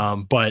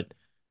 but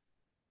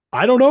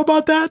I don't know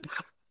about that.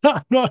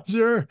 I'm not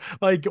sure.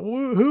 Like,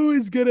 who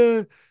is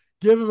gonna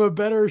give him a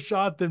better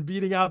shot than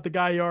beating out the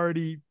guy he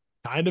already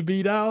kind of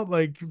beat out?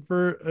 Like,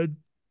 for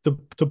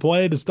to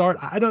play to start.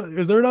 I don't.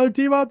 Is there another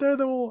team out there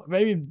that will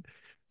maybe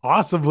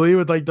possibly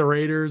with like the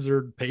Raiders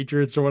or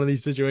Patriots or one of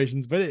these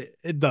situations? But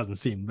it doesn't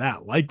seem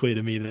that likely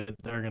to me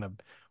that they're gonna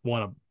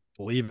want to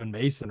believe in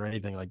Mason or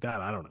anything like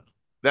that. I don't know.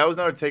 That was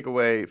another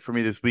takeaway for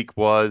me this week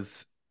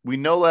was we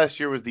know last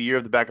year was the year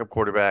of the backup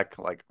quarterback,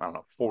 like I don't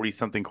know, 40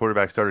 something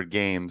quarterback started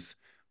games,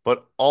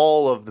 but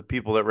all of the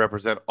people that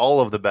represent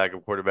all of the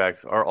backup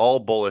quarterbacks are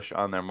all bullish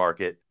on their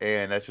market,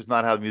 and that's just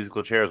not how the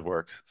musical chairs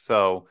works.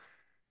 So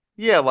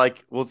yeah,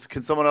 like, well,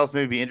 can someone else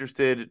maybe be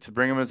interested to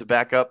bring him as a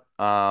backup?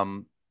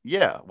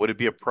 Yeah. Would it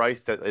be a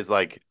price that is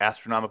like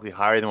astronomically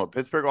higher than what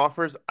Pittsburgh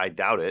offers? I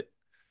doubt it.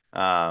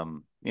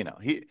 He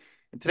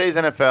in today's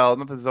NFL,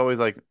 nothing's always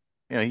like,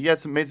 he had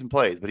some made some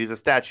plays, but he's a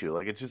statue.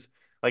 Like, it's just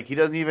like he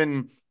doesn't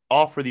even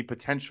offer the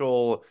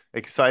potential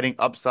exciting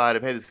upside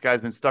of, hey, this guy's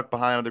been stuck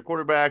behind other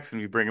quarterbacks,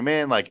 and we bring him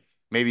in, like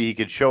maybe he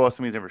could show us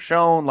something he's never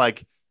shown.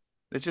 Like,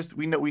 it's just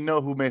we know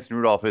who Mason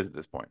Rudolph is at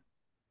this point.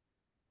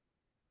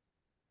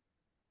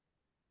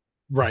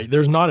 Right.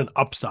 There's not an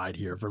upside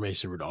here for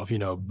Mason Rudolph.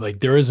 Like,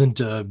 there isn't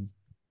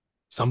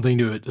something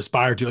to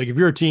aspire to. Like, if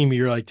you're a team,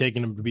 you're like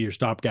taking him to be your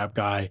stopgap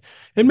guy,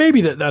 and maybe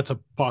that's a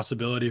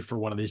possibility for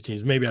one of these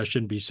teams. Maybe I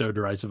shouldn't be so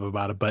derisive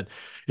about it, but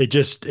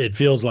it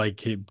feels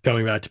like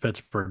coming back to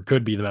Pittsburgh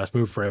could be the best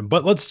move for him.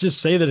 But let's just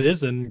say that it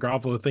isn't.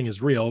 Garofalo thing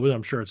is real, but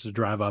I'm sure it's to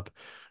drive up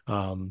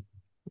um,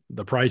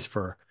 the price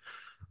for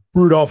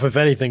Rudolph, if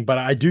anything. But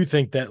I do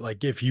think that,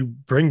 like, if you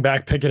bring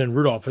back Pickett and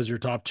Rudolph as your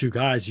top two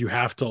guys, you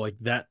have to, like,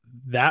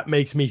 that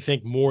makes me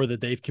think more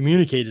that they've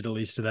communicated, at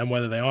least to them,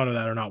 whether they honor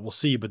that or not, we'll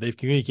see. But they've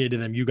communicated to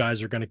them, you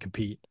guys are going to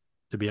compete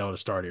to be able to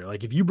start here.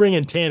 Like, if you bring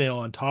in Tannehill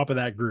on top of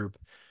that group,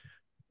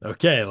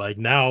 okay, like,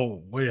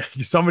 now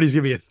somebody's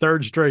gonna be a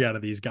third string out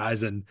of these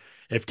guys. And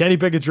if Kenny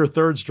Pickett's your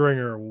third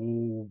stringer,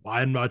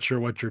 I'm not sure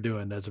what you're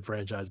doing as a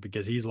franchise,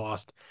 because he's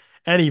lost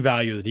any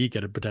value that he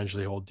could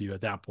potentially hold to you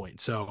at that point.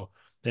 So,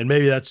 and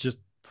maybe that's just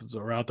a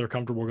route they're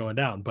comfortable going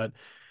down. But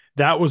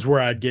that was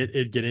where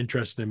it'd get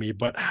interested in me.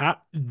 But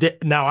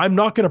now I'm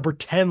not going to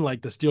pretend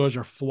like the Steelers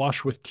are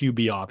flush with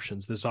QB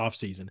options this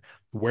offseason.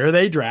 Where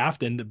they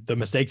draft, and the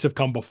mistakes have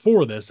come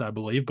before this, I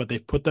believe, but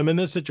they've put them in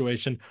this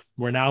situation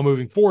where now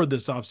moving forward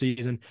this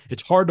offseason,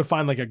 it's hard to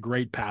find like a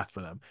great path for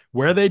them.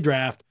 Where they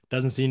draft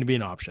doesn't seem to be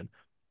an option.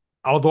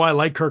 Although I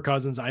like Kirk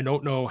Cousins, I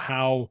don't know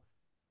how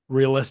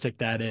realistic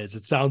that is.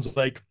 It sounds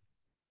like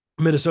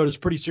Minnesota's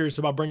pretty serious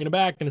about bringing him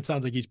back, and it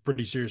sounds like he's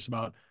pretty serious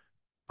about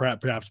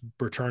perhaps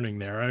returning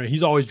there. I mean,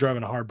 he's always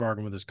driving a hard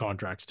bargain with his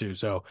contracts too.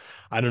 So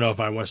I don't know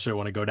if I necessarily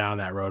want to go down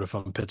that road if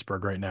I'm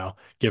Pittsburgh right now,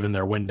 given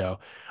their window.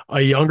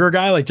 A younger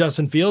guy like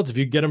Justin Fields, if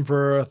you get him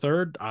for a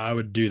third, I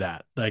would do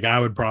that. Like,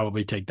 I would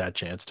probably take that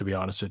chance, to be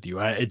honest with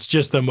you. It's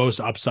just the most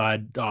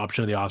upside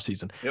option of the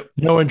offseason. Yep.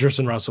 No interest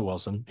in Russell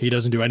Wilson. He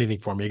doesn't do anything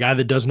for me. A guy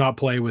that does not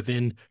play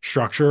within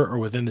structure or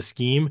within the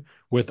scheme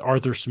with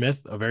Arthur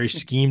Smith, a very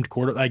schemed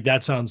quarter. Like,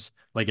 that sounds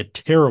like a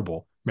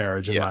terrible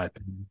marriage in my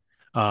opinion.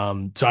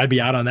 So I'd be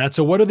out on that.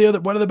 So what are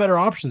the better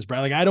options,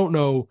 Brad? Like, I don't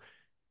know.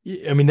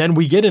 I mean, then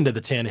we get into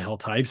the Tannehill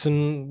types,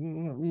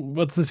 and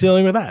what's the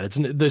ceiling with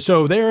that?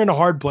 So they're in a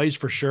hard place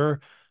for sure.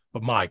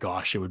 But my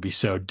gosh, it would be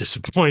so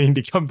disappointing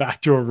to come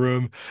back to a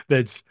room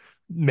that's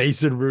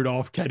Mason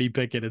Rudolph, Kenny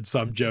Pickett, and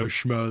some Joe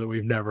Schmo that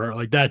we've never,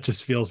 like, that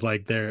just feels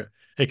like they're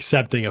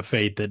accepting a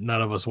fate that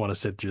none of us want to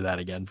sit through that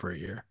again for a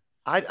year.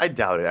 I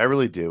doubt it. I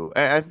really do.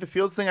 And the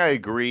Fields thing, I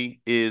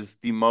agree, is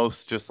the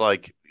most just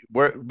like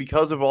where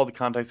because of all the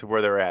context of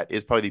where they're at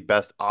is probably the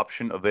best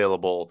option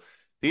available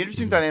The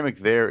interesting Mhm. dynamic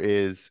there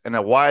is, and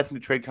why I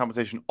think the trade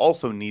compensation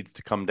also needs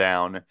to come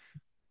down.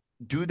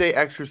 Do they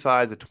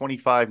exercise a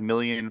 25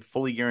 million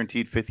fully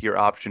guaranteed fifth year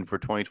option for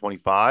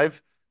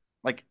 2025?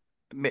 Like,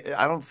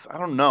 I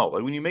don't know.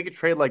 Like when you make a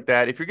trade like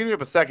that, if you're giving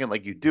up a second,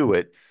 like you do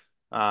it.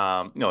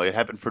 It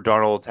happened for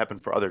Darnold, it's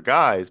happened for other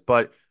guys,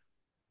 but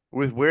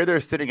with where they're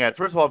sitting at,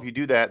 first of all, if you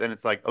do that, then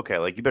it's like, okay,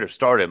 like you better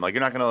start him. Like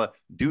you're not gonna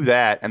do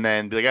that and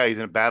then be like, oh, he's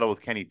in a battle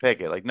with Kenny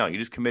Pickett. Like, no, you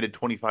just committed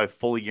 25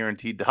 fully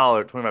guaranteed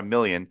 25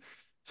 million.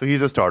 So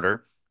he's a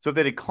starter. So if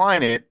they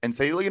decline it and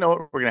say, well, you know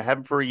what, we're gonna have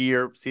him for a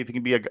year, see if he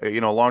can be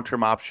a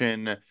long-term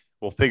option.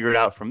 We'll figure it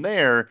out from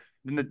there.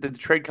 Then the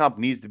trade comp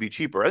needs to be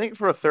cheaper. I think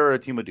for a third, a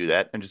team would do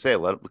that and just say,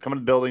 let him come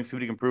into the building, see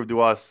what he can prove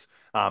to us.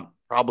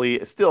 Probably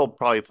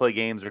play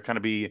games or kind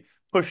of be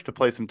pushed to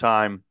play some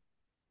time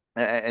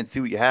and see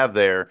what you have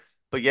there.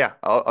 But yeah,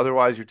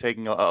 otherwise you're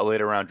taking a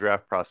later round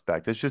draft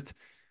prospect. It's just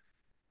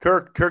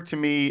Kirk. Kirk to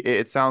me,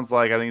 it sounds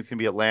like I think it's gonna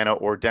be Atlanta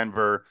or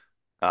Denver,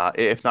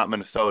 if not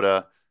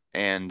Minnesota.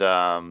 And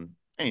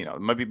you know,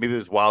 maybe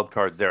there's wild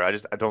cards there. I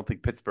don't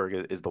think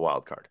Pittsburgh is the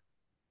wild card.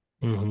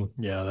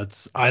 Yeah,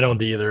 I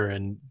don't either.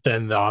 And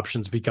then the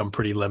options become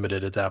pretty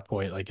limited at that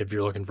point. Like if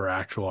you're looking for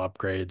actual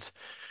upgrades,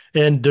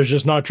 and there's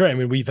just not trade. I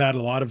mean, we've had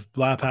a lot of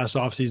past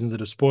off seasons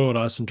that have spoiled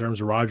us in terms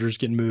of Rodgers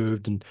getting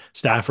moved and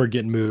Stafford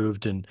getting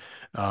moved, and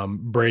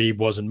Brady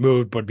wasn't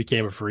moved but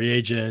became a free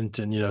agent,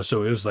 and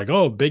so it was like,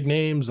 oh, big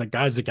names, like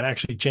guys that can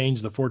actually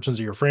change the fortunes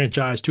of your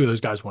franchise. Two of those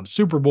guys won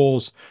Super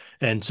Bowls,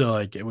 and so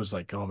like it was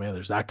like, oh man,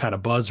 there's that kind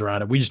of buzz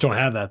around it. We just don't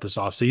have that this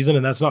off season,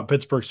 and that's not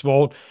Pittsburgh's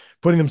fault.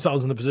 Putting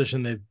themselves in the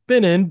position they've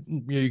been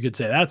in, you could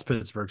say that's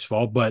Pittsburgh's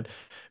fault, but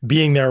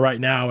being there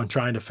right now and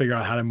trying to figure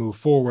out how to move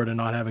forward and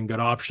not having good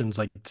options,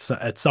 like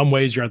at some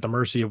ways you're at the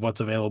mercy of what's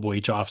available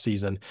each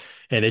offseason,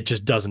 and it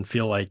just doesn't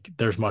feel like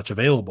there's much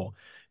available.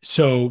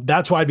 So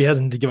that's why I'd be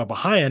hesitant to give up a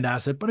high end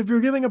asset. But if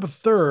you're giving up a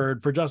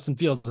third for Justin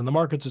Fields and the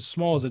market's as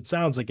small as it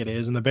sounds like it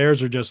is, and the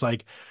Bears are just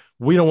like,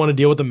 we don't want to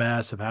deal with the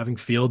mess of having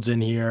Fields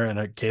in here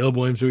and Caleb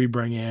Williams who we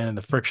bring in and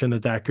the friction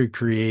that could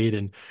create.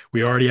 And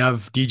we already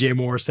have DJ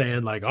Moore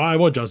saying like, oh, I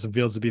want Justin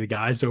Fields to be the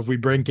guy. So if we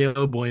bring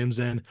Caleb Williams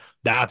in,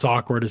 that's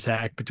awkward as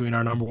heck between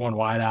our number one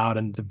wideout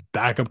and the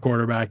backup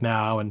quarterback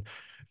now. And,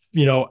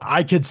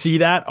 I could see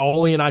that.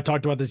 Ollie and I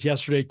talked about this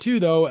yesterday too,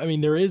 though. I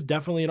mean, there is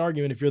definitely an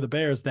argument if you're the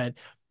Bears that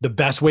the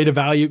best way to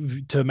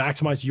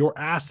maximize your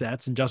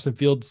assets, and Justin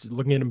Fields,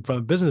 looking at him from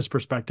a business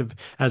perspective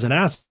as an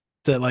asset,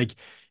 like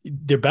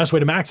the best way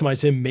to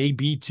maximize him may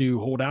be to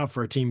hold out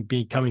for a team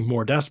becoming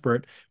more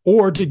desperate,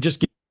 or to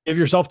just give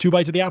yourself two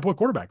bites of the apple at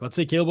quarterback. Let's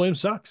say Caleb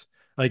Williams sucks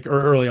like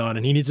early on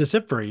and he needs to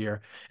sit for a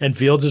year, and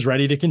Fields is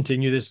ready to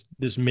continue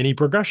this mini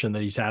progression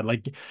that he's had.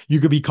 Like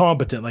you could be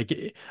competent. Like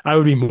I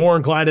would be more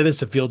inclined to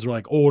this if Fields were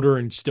like older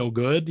and still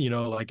good,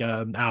 like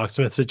a Alex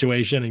Smith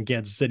situation in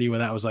Kansas City when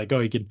that was like, oh,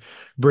 he could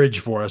bridge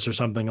for us or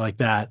something like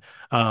that.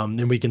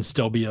 And we can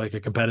still be like a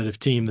competitive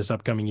team this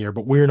upcoming year,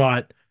 but we're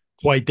not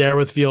quite there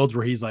with Fields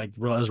where he's like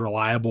as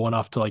reliable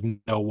enough to like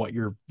know what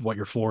your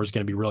floor is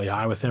going to be really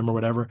high with him or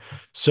whatever.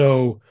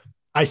 So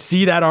I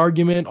see that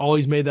argument.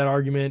 Ollie's made that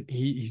argument.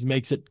 He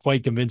makes it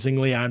quite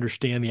convincingly. I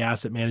understand the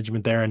asset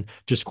management there and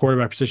just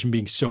quarterback position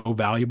being so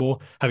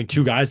valuable. Having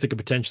two guys that could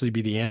potentially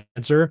be the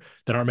answer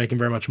that aren't making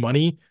very much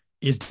money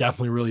is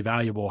definitely really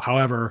valuable.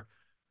 However,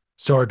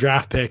 so our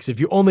draft picks, if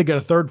you only get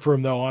a third for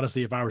him, though,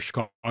 honestly, if I were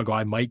Chicago,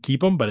 I might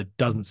keep him, but it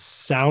doesn't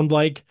sound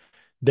like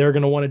they're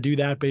going to want to do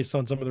that based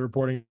on some of the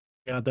reporting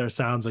out there.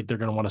 Sounds like they're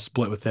going to want to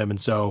split with him. And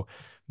so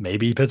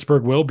maybe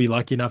Pittsburgh will be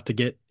lucky enough to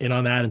get in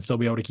on that and still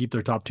be able to keep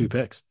their top two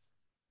picks.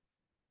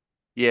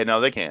 Yeah,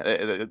 no, they can't.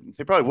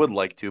 They probably would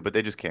like to, but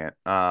they just can't.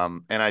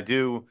 And I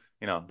do,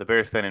 the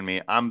Bears fan in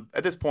me, I'm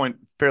at this point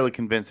fairly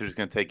convinced they're just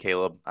going to take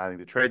Caleb. I think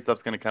the trade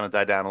stuff's going to kind of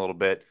die down a little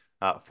bit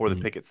for the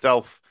pick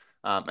itself.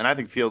 And I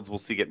think Fields will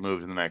see get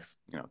moved in the next,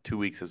 2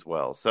 weeks as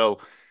well. So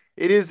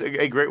it is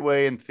a great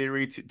way in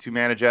theory to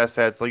manage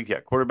assets. Like, yeah,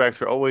 quarterbacks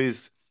are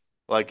always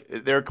like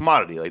they're a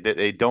commodity. Like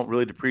they don't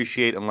really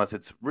depreciate unless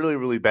it's really,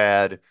 really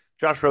bad.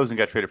 Josh Rosen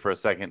got traded for a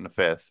second and a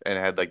fifth and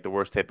had like the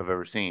worst tape I've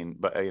ever seen,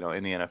 but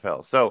in the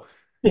NFL. So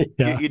you,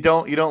 Yeah. you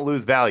don't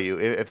lose value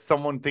if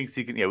someone thinks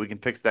he can. Yeah, we can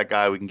fix that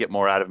guy. We can get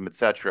more out of him,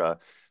 etc.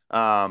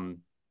 Um,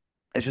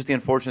 it's just the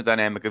unfortunate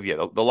dynamic of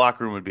the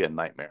locker room would be a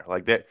nightmare.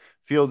 Like that,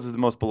 Fields is the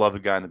most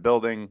beloved guy in the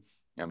building.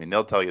 I mean,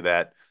 they'll tell you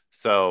that.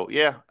 So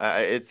yeah,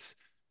 it's.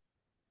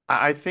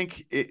 I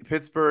think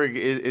Pittsburgh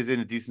is in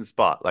a decent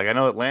spot. Like I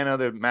know Atlanta,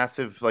 the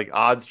massive like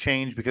odds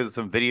change because of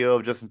some video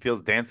of Justin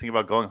Fields dancing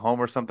about going home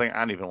or something. I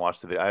didn't even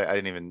watch the video. I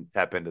didn't even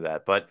tap into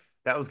that, but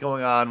that was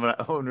going on when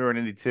we were in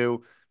Indy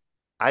too.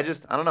 I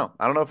don't know.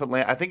 I don't know if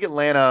Atlanta. I think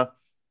Atlanta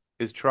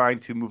is trying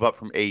to move up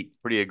from 8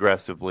 pretty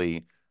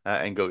aggressively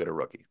and go get a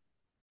rookie.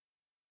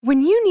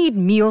 When you need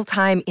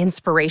mealtime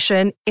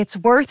inspiration, it's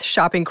worth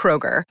shopping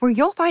Kroger, where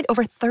you'll find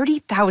over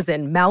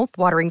 30,000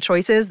 mouth-watering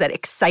choices that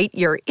excite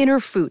your inner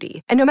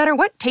foodie. And no matter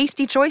what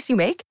tasty choice you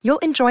make, you'll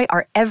enjoy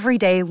our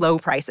everyday low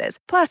prices,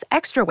 plus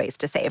extra ways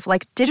to save,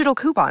 like digital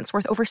coupons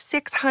worth over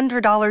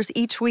 $600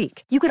 each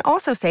week. You can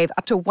also save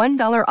up to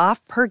 $1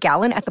 off per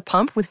gallon at the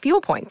pump with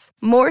fuel points.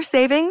 More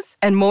savings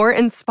and more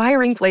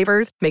inspiring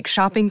flavors make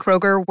shopping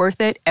Kroger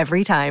worth it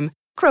every time.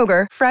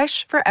 Kroger,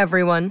 fresh for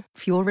everyone.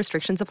 Fuel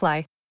restrictions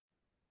apply.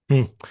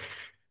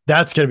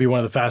 That's going to be one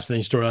of the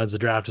fascinating storylines of the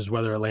draft, is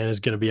whether Atlanta is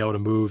going to be able to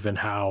move and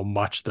how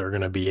much they're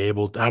going to be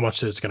able to, how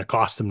much it's going to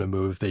cost them to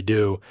move if they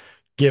do,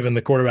 given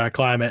the quarterback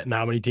climate and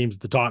how many teams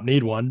at the top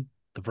need one.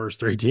 The first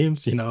three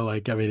teams,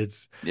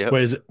 it's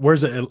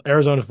where's it?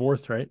 Arizona's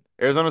fourth, right?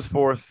 Arizona's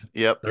fourth.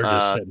 Yep. They're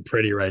just sitting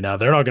pretty right now.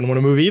 They're not going to want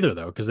to move either,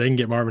 though, because they can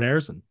get Marvin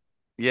Harrison.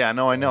 Yeah,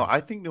 no, I know.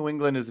 I think New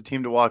England is the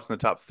team to watch in the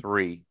top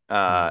three,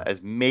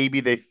 as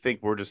maybe they think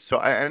we're just so.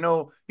 I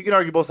know you can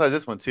argue both sides of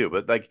this one too,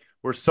 but like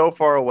we're so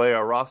far away.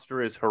 Our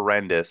roster is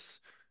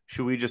horrendous.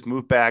 Should we just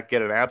move back,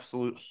 get an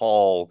absolute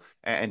haul,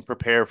 and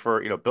prepare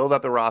for, build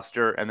out the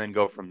roster and then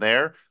go from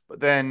there? But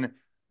then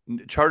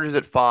Chargers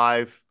at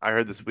 5. I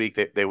heard this week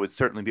that they would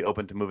certainly be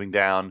open to moving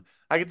down.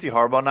 I could see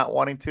Harbaugh not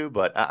wanting to,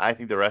 but I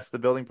think the rest of the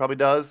building probably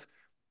does.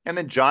 And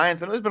then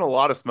Giants, I know there's been a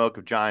lot of smoke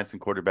of Giants and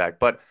quarterback,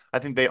 but I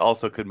think they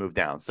also could move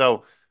down.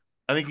 So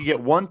I think you get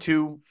 1,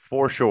 2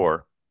 for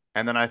sure.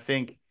 And then I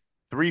think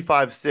 3,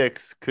 5,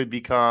 6 could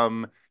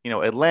become,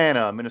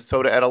 Atlanta,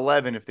 Minnesota at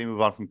 11 if they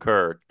move on from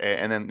Kirk,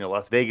 and then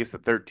Las Vegas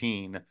at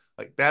 13.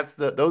 Like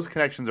those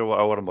connections are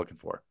what I'm looking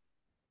for.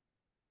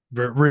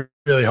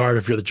 Really hard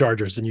if you're the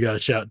Chargers and you got to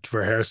shout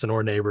for Harrison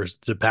or Neighbors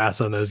to pass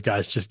on those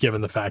guys, just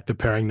given the fact that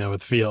pairing them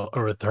with Field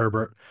or with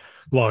Herbert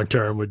long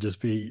term would just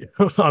be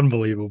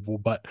unbelievable.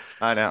 But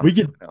I know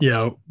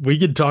we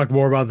could talk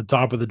more about the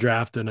top of the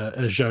draft in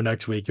a show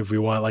next week if we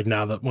want, like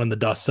now that when the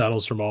dust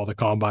settles from all the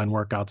combine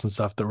workouts and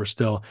stuff that we're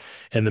still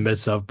in the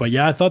midst of. But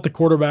yeah, I thought the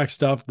quarterback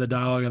stuff, the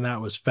dialogue on that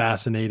was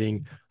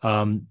fascinating.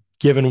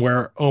 Given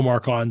where Omar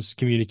Khan's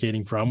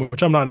communicating from,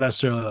 which I'm not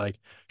necessarily like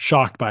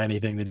shocked by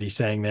anything that he's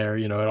saying there,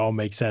 it all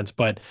makes sense.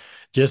 But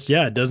just,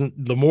 it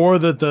doesn't, the more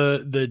that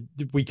the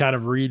we kind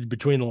of read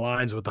between the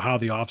lines with how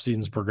the offseason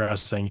is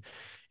progressing,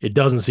 it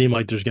doesn't seem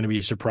like there's going to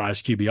be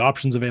surprise QB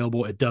options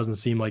available. It doesn't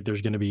seem like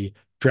there's going to be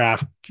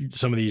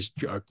some of these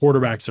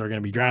quarterbacks that are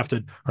going to be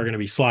drafted are going to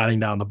be sliding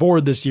down the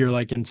board this year,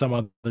 like in some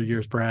other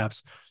years,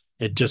 perhaps.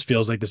 It just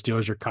feels like the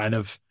Steelers are kind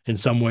of in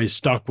some ways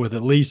stuck with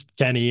at least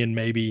Kenny and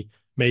maybe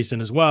Mason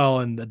as well.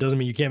 And that doesn't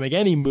mean you can't make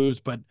any moves,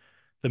 but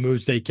the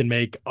moves they can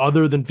make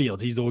other than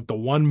Fields, he's the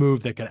one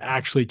move that could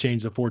actually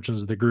change the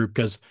fortunes of the group.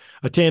 Because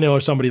a Tannehill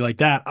or somebody like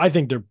that, I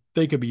think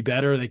they could be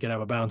better. They could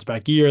have a bounce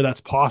back year. That's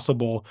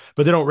possible,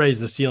 but they don't raise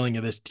the ceiling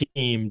of this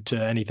team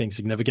to anything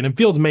significant. And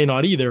Fields may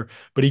not either,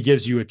 but he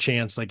gives you a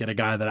chance, like at a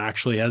guy that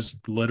actually has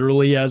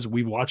literally, as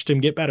we've watched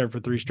him get better for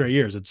 3 straight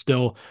years. It's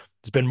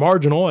been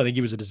marginal. I think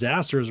he was a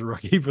disaster as a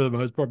rookie for the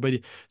most part, but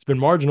it's been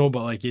marginal,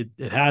 but like it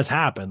has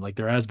happened. Like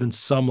there has been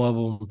some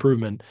level of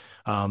improvement.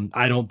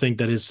 I don't think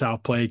that his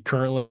South play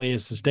currently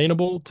is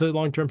sustainable to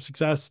long-term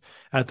success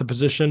at the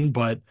position,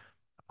 but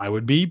I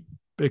would be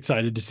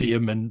excited to see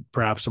him in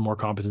perhaps a more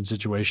competent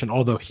situation.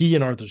 Although he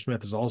and Arthur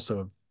Smith is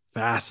also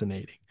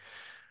fascinating.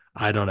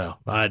 I don't know.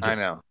 I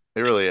know.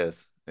 It really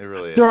is. It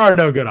really is. There are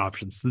no good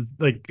options.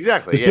 Like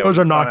exactly. The Steelers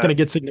are not going to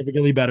get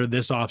significantly better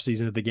this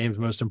offseason at the game's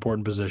most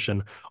important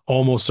position.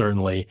 Almost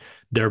certainly.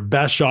 Their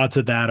best shots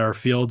at that are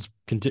Fields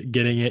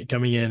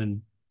coming in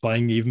and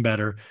playing even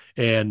better,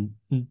 and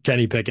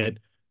Kenny Pickett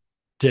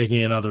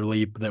taking another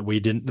leap that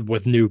we didn't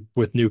with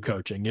new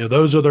coaching.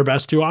 Those are their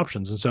best 2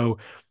 options. And so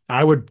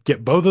I would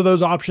get both of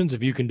those options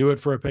if you can do it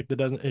for a pick that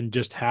doesn't, and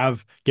just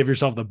give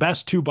yourself the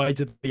best 2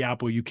 bites at the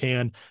apple you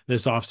can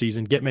this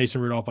offseason. Get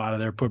Mason Rudolph out of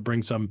there,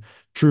 bring some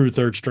true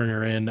third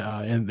stringer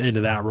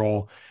into that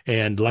role,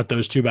 and let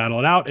those 2 battle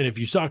it out. And if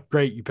you suck,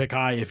 great, you pick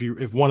high.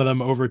 If one of them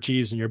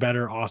overachieves and you're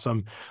better,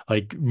 awesome.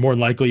 Like more than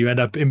likely you end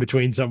up in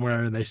between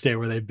somewhere and they stay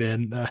where they've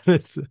been.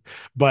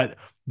 But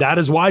that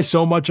is why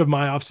so much of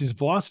my offseason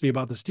philosophy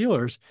about the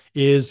Steelers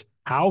is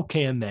how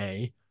can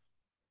they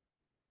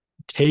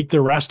take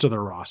the rest of the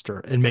roster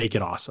and make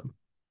it awesome.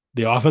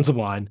 The offensive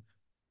line,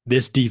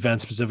 this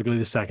defense, specifically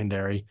the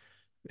secondary,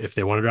 if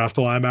they want to draft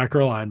a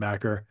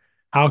linebacker,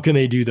 how can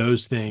they do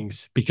those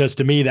things? Because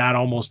to me, that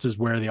almost is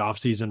where the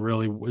offseason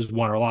really was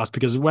won or lost,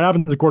 because what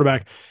happened to the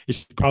quarterback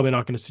is probably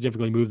not going to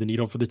significantly move the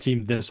needle for the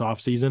team this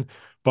offseason.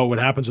 But what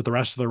happens with the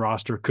rest of the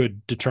roster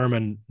could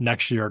determine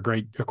next year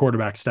a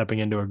quarterback stepping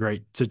into a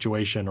great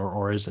situation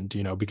or isn't,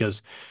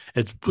 because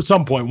at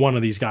some point, one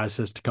of these guys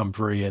has to come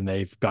free and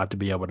they've got to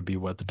be able to be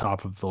at the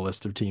top of the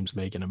list of teams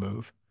making a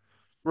move.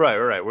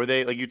 Right. Where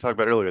they, like you talked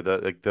about earlier,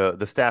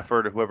 the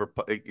Stafford or whoever,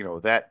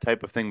 that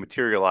type of thing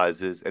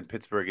materializes, and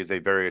Pittsburgh is a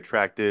very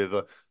attractive.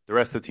 The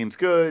rest of the team's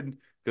good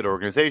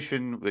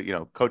organization.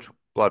 Coach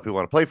a lot of people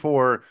want to play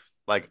for.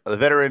 Like a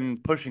veteran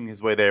pushing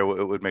his way there,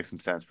 it would make some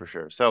sense for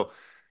sure. So,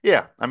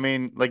 Yeah, I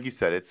mean, like you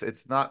said,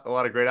 it's not a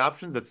lot of great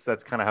options.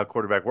 That's kind of how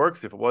quarterback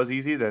works. If it was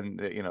easy, then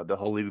the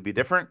whole league would be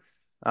different.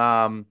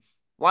 Um,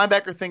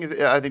 Linebacker thing is,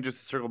 I think, just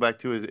to circle back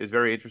to, is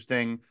very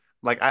interesting.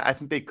 Like I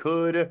think they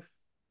could,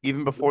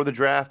 even before the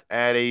draft,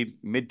 add a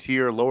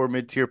mid-tier, lower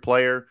mid-tier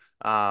player.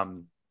 For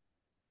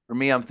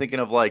me, I'm thinking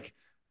of like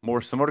more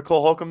similar to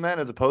Cole Holcomb then,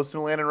 as opposed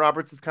to Landon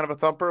Roberts is kind of a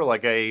thumper,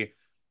 like a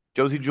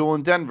Josie Jewell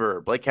in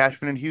Denver, Blake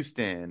Cashman in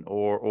Houston,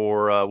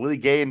 or Willie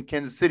Gay in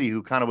Kansas City,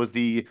 who kind of was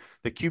the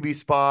QB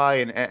spy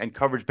and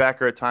coverage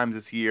backer at times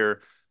this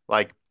year.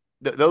 Like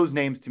those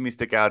names to me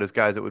stick out as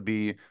guys that would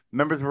be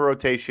members of a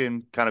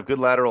rotation, kind of good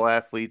lateral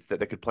athletes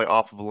that could play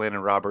off of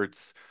Landon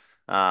Roberts.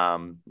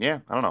 Yeah,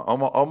 I don't know.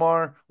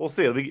 Omar, we'll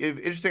see. It'll be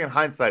interesting in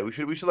hindsight. We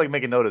should like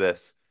make a note of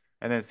this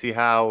and then see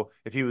how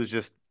if he was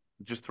just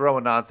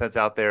throwing nonsense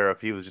out there,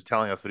 if he was just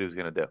telling us what he was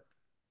going to do.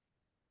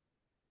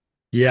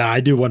 Yeah, I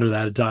do wonder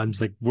that at times.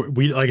 Like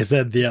we like I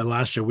said the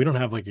last show, we don't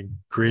have like a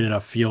great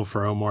enough feel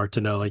for Omar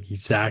to know like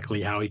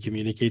exactly how he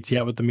communicates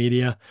yet with the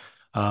media.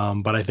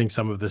 But I think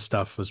some of this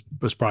stuff was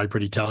probably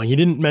pretty telling. He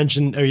didn't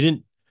mention, or he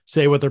didn't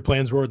say what their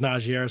plans were with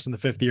Najee Harris in the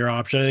 5th-year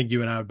option. I think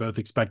you and I would both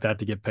expect that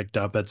to get picked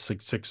up. That's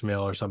like 6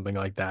 mil or something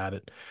like that.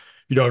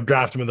 You don't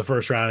draft him in the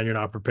first round and you're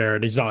not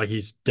prepared. He's not like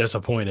he's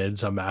disappointed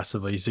so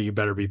massively, so you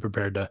better be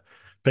prepared to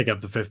pick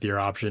up the 5th-year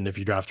option if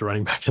you draft a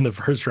running back in the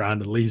first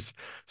round, at least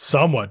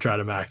somewhat try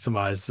to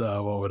maximize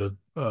what would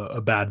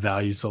a bad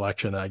value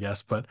selection, I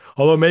guess. But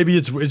although maybe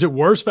is it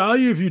worse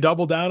value if you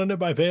double down on it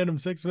by paying him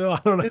 6 mil?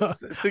 I don't know.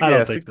 I Yeah,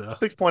 don't think so.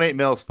 6.8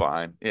 mil is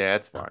fine. Yeah,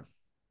 it's fine.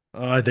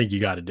 I think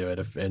you got to do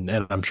it, and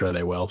I'm sure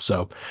they will.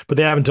 So, but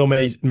they have until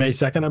May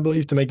 2nd, I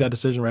believe, to make that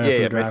decision right Yeah,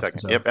 after yeah, the May draft. 2nd.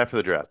 So, Yep, after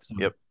the draft. so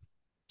Yep.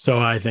 So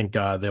I think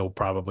they'll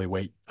probably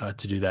wait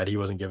to do that. He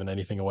wasn't giving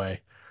anything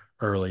away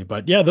early,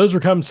 but yeah, those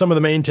were some of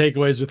the main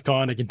takeaways with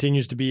Khan. It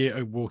continues to be.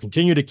 We'll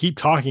continue to keep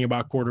talking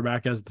about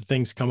quarterback as the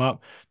things come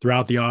up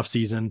throughout the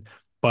offseason,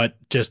 but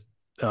just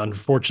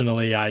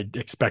unfortunately, I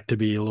expect to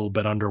be a little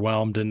bit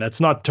underwhelmed, and that's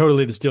not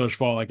totally the Steelers'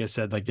 fault. Like I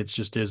said, like it's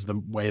just is the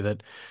way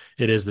that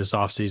it is this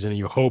offseason. And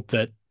you hope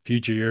that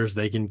future years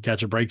they can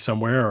catch a break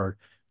somewhere or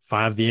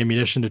find the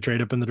ammunition to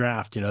trade up in the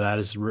draft. That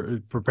is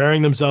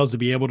preparing themselves to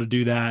be able to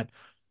do that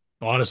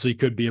honestly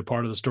could be a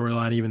part of the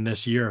storyline even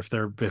this year if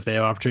they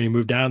have opportunity to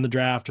move down in the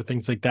draft or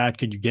things like that.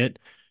 Could you get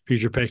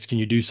future picks? Can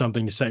you do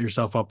something to set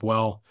yourself up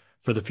well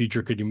for the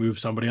future? Could you move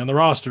somebody on the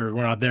roster?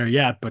 We're not there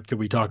yet, but could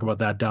we talk about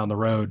that down the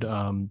road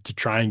to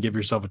try and give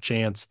yourself a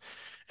chance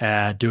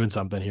at doing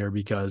something here,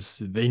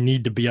 because they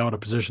need to be able to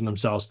position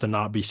themselves to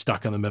not be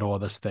stuck in the middle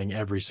of this thing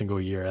every single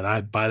year.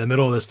 And by the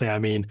middle of this thing, I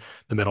mean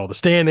the middle of the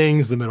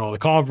standings, the middle of the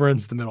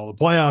conference, the middle of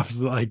the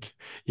playoffs, like,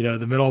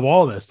 the middle of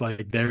all this.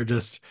 Like they're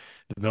just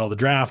the middle of the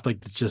draft. Like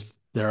it's just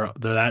they're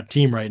that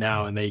team right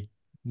now, and they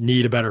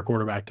need a better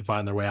quarterback to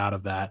find their way out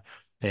of that.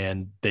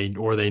 And they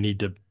need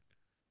to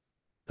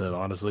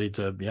honestly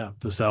to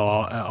sell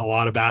a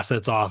lot of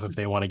assets off if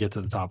they want to get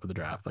to the top of the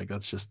draft. Like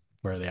that's just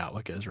where the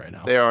outlook is right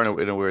now. They are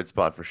in a weird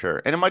spot for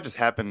sure. And it might just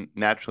happen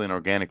naturally and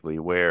organically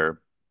where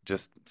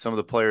just some of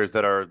the players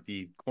that are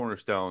the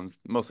cornerstones,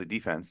 mostly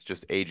defense,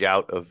 just age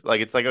out of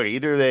like, it's like, okay,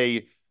 either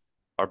they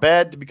are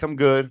bad to become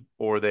good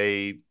or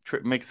they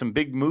make some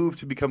big move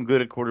to become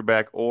good at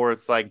quarterback, or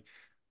it's like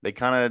they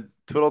kind of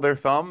twiddle their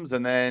thumbs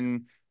and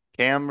then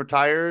Cam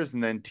retires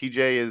and then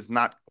TJ is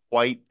not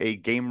quite a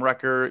game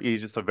wrecker.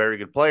 He's just a very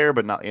good player,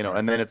 but not,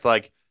 and then it's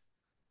like,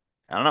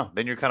 I don't know.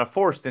 Then you're kind of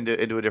forced into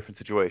a different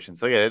situation.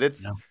 So yeah,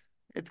 it's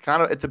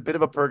a bit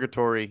of a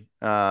purgatory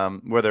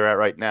where they're at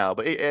right now.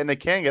 But and they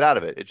can get out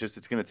of it.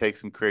 It's going to take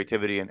some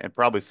creativity and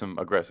probably some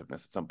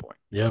aggressiveness at some point.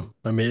 Yeah,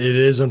 I mean it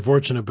is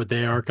unfortunate, but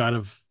they are kind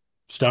of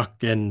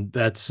stuck, and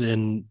that's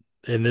in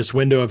this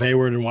window of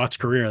Hayward and Watt's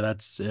career.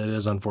 It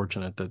is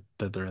unfortunate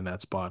that they're in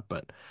that spot,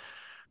 but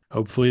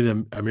hopefully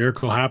a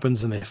miracle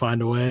happens and they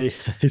find a way.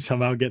 They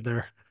somehow get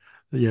there.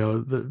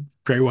 The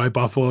Great White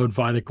Buffalo and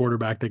find a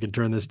quarterback that can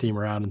turn this team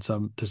around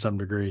to some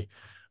degree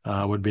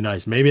would be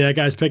nice. Maybe that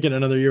guy's picking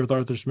another year with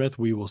Arthur Smith.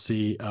 We will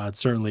see. It's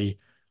certainly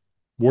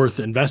worth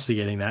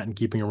investigating that and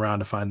keeping around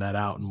to find that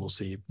out. And we'll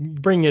see.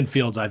 Bringing in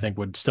Fields, I think,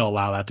 would still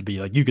allow that to be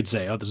like, you could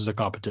say, oh, this is a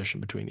competition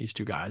between these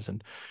two guys.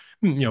 And,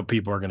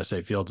 people are going to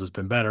say Fields has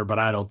been better, but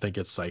I don't think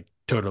it's like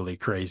totally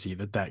crazy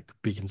that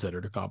could be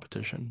considered a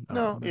competition.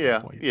 No,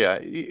 yeah.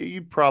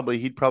 He'd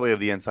probably have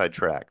the inside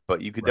track,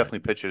 but you could definitely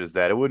pitch it as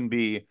that. It wouldn't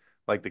be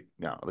like the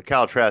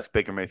Kyle Trask,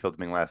 Baker Mayfield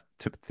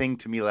thing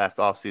to me last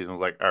offseason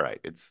was like, all right,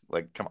 it's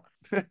like, come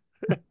on.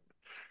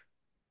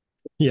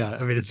 Yeah,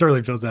 I mean, it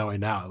certainly feels that way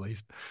now, at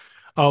least.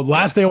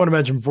 Last thing I want to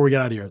mention before we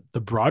get out of here,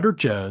 the Broderick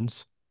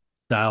Jones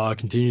dialogue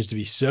continues to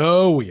be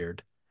so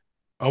weird.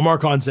 Omar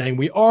Khan saying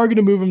we are going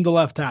to move him to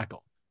left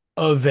tackle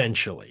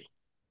eventually,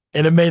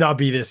 and it may not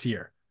be this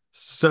year.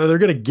 So they're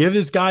going to give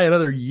this guy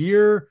another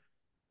year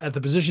at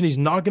the position he's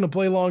not going to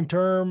play long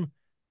term,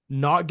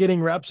 not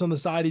getting reps on the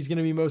side he's going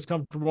to be most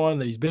comfortable on,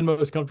 that he's been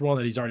most comfortable on,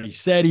 that he's already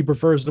said he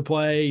prefers to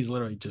play. He's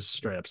literally just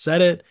straight up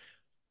said it.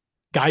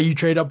 Guy you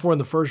trade up for in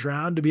the first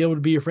round to be able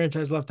to be your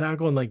franchise left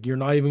tackle, and like you're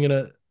not even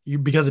going to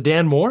because of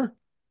Dan Moore?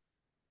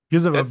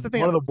 because of That's the thing.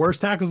 one of the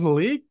worst tackles in the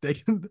league. They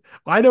can.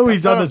 I know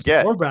we've That's what done I this don't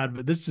get. before, Brad,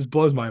 but this just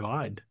blows my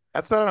mind.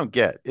 That's what I don't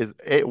get is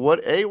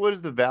what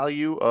is the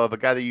value of a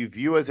guy that you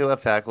view as a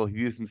left tackle, who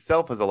views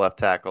himself as a left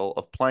tackle,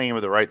 of playing him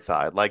with the right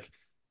side? Like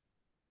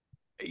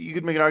you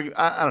could make an argument.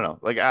 I don't know.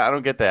 Like I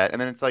don't get that. And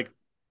then it's like,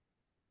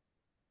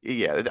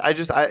 yeah,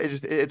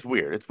 it's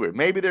weird. It's weird.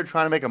 Maybe they're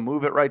trying to make a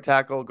move at right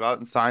tackle, go out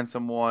and sign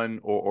someone,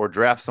 or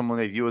draft someone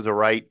they view as a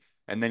right,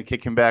 and then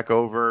kick him back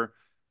over.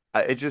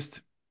 It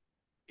just,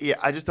 yeah,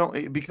 I just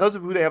don't, because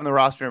of who they have in the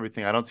roster and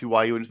everything. I don't see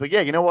why you wouldn't just be like,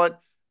 yeah, you know what?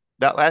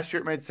 That last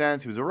year it made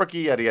sense. He was a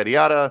rookie, yada yada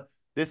yada.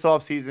 This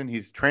offseason,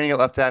 he's training at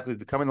left tackle. He's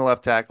becoming the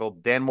left tackle.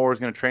 Dan Moore is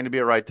going to train to be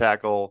a right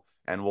tackle,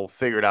 and we'll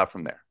figure it out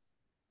from there.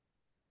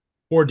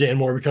 Or Dan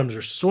Moore becomes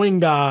your swing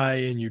guy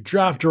and you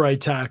draft a right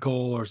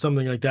tackle or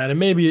something like that. And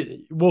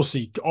maybe we'll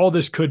see. All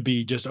this could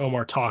be just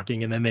Omar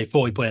talking, and then they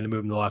fully plan to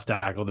move him to left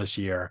tackle this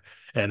year.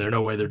 And there's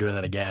no way they're doing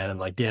that again. And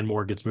like Dan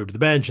Moore gets moved to the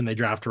bench and they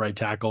draft a right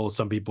tackle.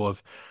 Some people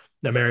have,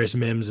 Amarius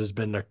Mims has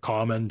been a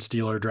common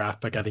Steeler draft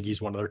pick. I think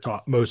he's one of their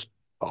top most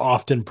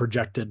often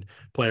projected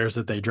players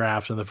that they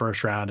draft in the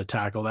first round to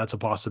tackle. That's a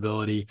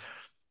possibility.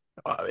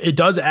 It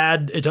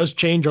does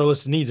change our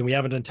list of needs, and we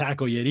haven't done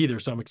tackle yet either.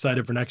 So I'm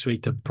excited for next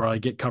week to probably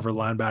get covered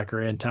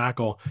linebacker and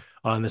tackle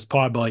on this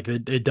pod. But like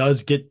it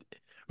does get,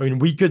 I mean,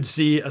 we could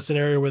see a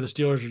scenario where the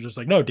Steelers are just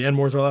like, no, Dan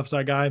Moore's our left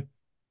side guy,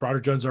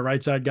 Broderick Jones our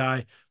right side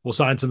guy. We'll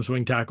sign some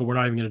swing tackle. We're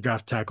not even going to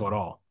draft tackle at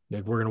all.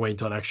 Like we're going to wait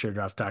until next year to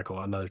draft tackle,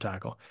 another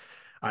tackle.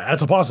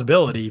 That's a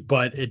possibility,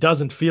 but it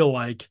doesn't feel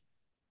like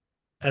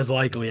as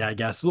likely, I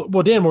guess.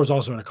 Well, Dan Moore's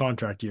also in a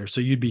contract year,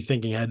 so you'd be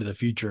thinking ahead to the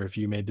future if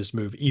you made this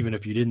move, even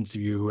if you didn't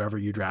see whoever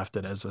you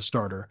drafted as a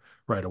starter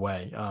right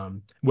away,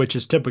 which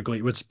is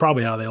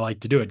probably how they like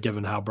to do it,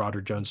 given how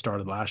Broderick Jones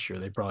started last year.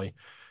 They probably,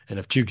 and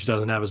if Chooks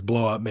doesn't have his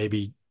blow up,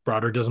 maybe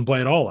Broderick doesn't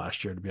play at all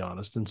last year, to be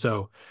honest. And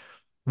so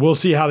we'll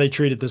see how they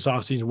treat it this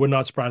offseason. Would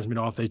not surprise me at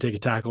all if they take a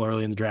tackle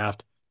early in the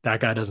draft. That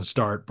guy doesn't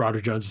start.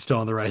 Broderick Jones is still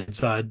on the right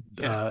side.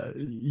 Yeah.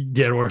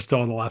 Dan Moore is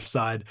still on the left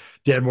side.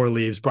 Dan Moore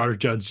leaves. Broderick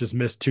Jones just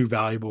missed 2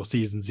 valuable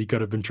seasons. He could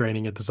have been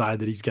training at the side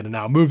that he's going to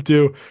now move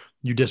to.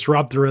 You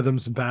disrupt the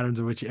rhythms and patterns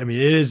in which, I mean,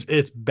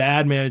 it's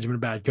bad management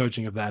and bad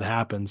coaching if that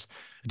happens.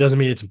 It doesn't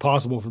mean it's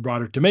impossible for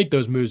Broderick to make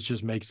those moves,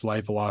 just makes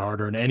life a lot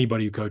harder. And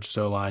anybody who coaches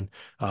O-line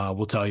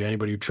will tell you,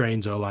 anybody who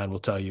trains O-line will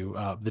tell you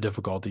the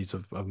difficulties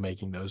of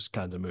making those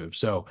kinds of moves.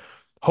 So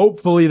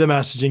hopefully the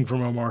messaging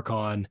from Omar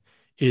Khan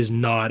is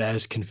not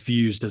as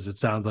confused as it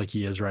sounds like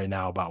he is right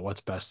now about what's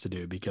best to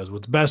do, because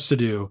what's best to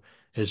do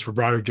is for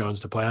Broderick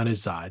Jones to play on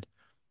his side,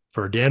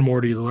 for Dan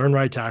Moore to learn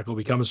right tackle,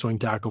 become a swing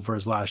tackle for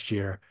his last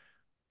year,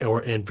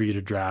 and for you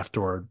to draft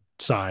or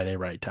sign a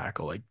right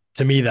tackle. Like,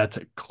 to me, that's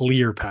a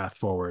clear path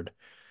forward.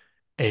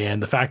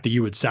 And the fact that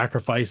you would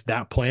sacrifice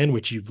that plan,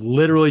 which you've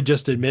literally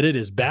just admitted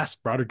is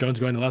best, Broderick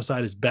Jones going to the left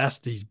side is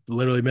best. He's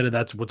literally admitted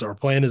that's what our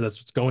plan is. That's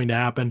what's going to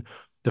happen.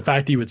 The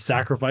fact that you would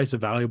sacrifice a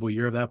valuable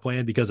year of that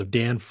plan because of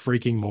Dan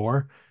freaking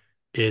Moore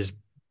is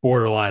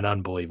borderline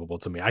unbelievable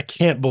to me. I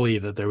can't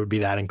believe that there would be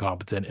that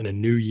incompetent in a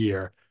new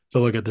year to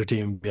look at their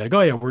team and be like,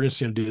 oh yeah, we're just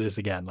going to do this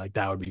again. Like,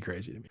 that would be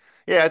crazy to me.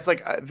 Yeah, it's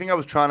like, I think I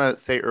was trying to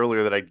say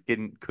earlier that I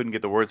couldn't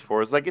get the words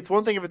for. It's like, it's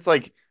one thing if it's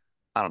like,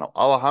 I don't know,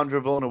 Alejandro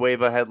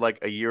Villanueva had like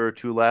a year or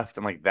two left,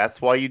 and like that's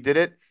why you did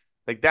it.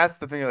 Like that's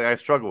the thing that I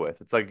struggle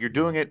with. It's like you're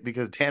doing it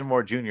because Dan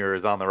Moore Jr.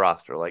 is on the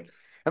roster. Like,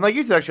 and like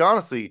you said, actually,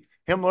 honestly,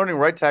 him learning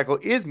right tackle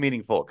is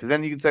meaningful, because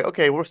then you can say,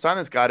 okay, we're signing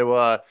this guy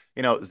to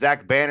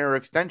Zach Banner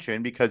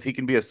extension because he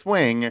can be a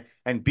swing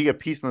and be a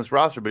piece in this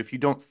roster. But if you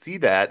don't see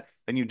that,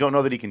 then you don't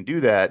know that he can do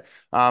that.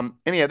 And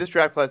yeah, this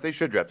draft class, they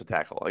should draft a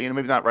tackle.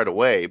 Maybe not right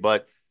away,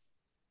 but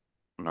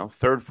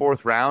third,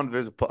 fourth round,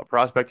 there's a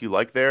prospect you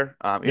like there.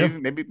 Yeah.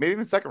 Maybe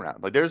even second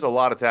round. Like, there's a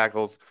lot of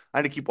tackles.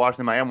 I need to keep watching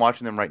them. I am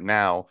watching them right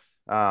now.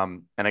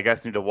 And I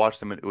guess I need to watch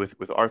them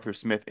with Arthur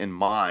Smith in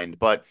mind.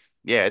 But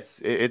yeah,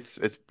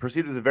 it's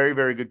perceived as a very,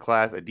 very good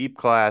class, a deep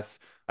class.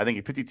 I think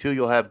at 52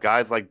 you'll have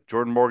guys like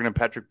Jordan Morgan and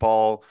Patrick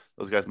Paul.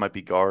 Those guys might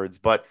be guards,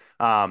 but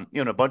a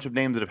bunch of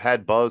names that have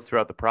had buzz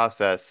throughout the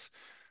process.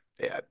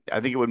 Yeah, I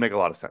think it would make a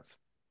lot of sense.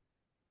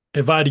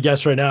 If I had to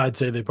guess right now, I'd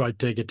say they probably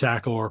take a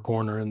tackle or a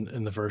corner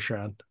in the first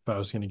round. If I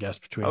was going to guess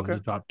between the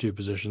top 2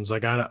 positions,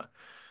 like I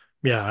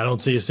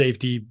don't see a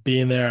safety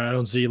being there. I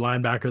don't see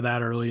linebacker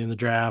that early in the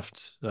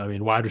draft. I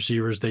mean, wide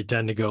receivers, they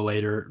tend to go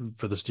later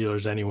for the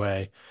Steelers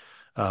anyway.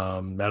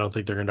 I don't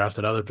think they're going to draft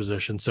at other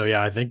positions. So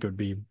yeah, I think it would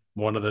be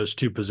one of those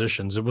 2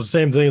 positions. It was the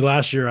same thing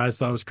last year. I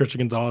thought it was Christian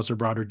Gonzalez or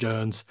Broderick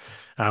Jones.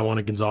 I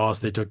wanted Gonzalez.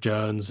 They took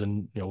Jones,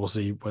 and we'll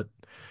see what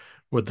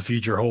the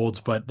future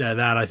holds. But that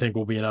I think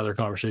will be another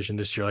conversation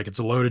this year. Like, it's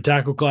a loaded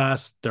tackle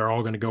class. They're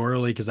all going to go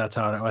early because that's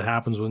how it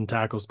happens when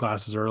tackles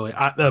classes early.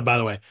 By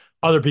the way,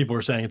 other people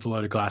are saying it's a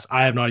loaded class.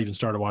 I have not even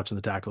started watching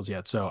the tackles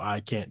yet, so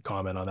I can't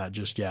comment on that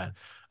just yet.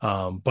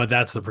 But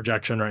that's the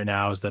projection right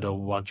now, is that a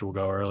bunch will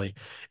go early.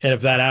 And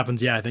if that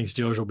happens, yeah, I think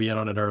Steelers will be in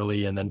on it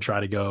early and then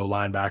try to go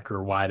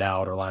linebacker wide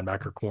out or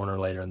linebacker corner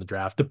later in the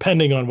draft,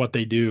 depending on what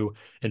they do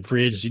in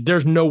free agency.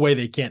 There's no way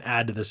they can't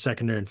add to the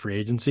secondary in free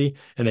agency,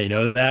 and they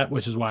know that,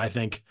 which is why I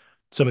think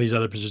some of these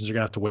other positions are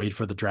going to have to wait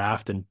for the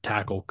draft, and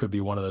tackle could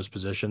be one of those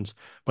positions.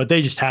 But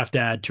they just have to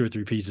add 2 or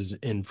 3 pieces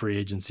in free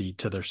agency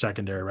to their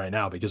secondary right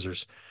now because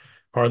there's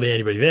hardly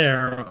anybody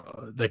there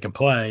that can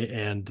play,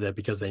 and that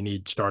because they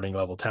need starting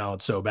level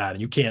talent so bad.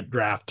 And you can't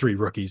draft 3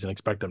 rookies and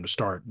expect them to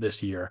start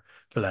this year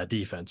for that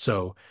defense.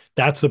 So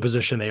that's the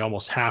position they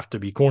almost have to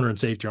be. Corner and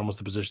safety are almost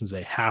the positions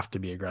they have to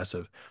be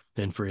aggressive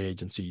in free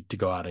agency to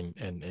go out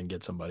and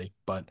get somebody.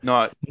 But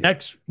no,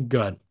 next,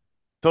 good.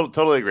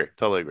 Totally agree.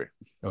 Totally agree.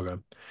 Okay.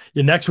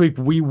 Yeah, next week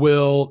we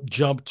will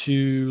jump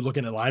to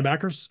looking at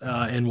linebackers,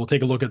 and we'll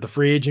take a look at the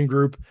free agent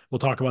group. We'll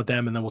talk about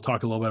them, and then we'll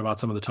talk a little bit about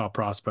some of the top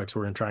prospects.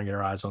 We're going to try and get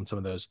our eyes on some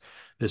of those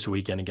this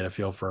weekend and get a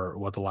feel for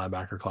what the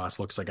linebacker class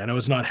looks like. I know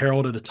it's not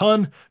heralded a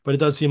ton, but it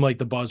does seem like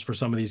the buzz for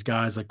some of these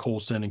guys like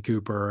Colson and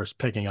Cooper is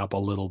picking up a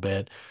little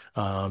bit,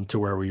 to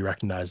where we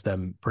recognize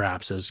them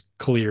perhaps as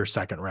clear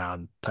second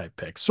round type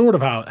picks, sort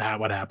of how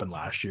what happened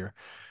last year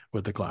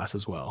with the class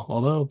as well.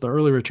 Although the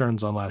early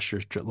returns on last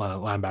year's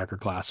linebacker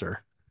class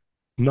are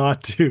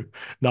not too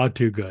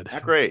good.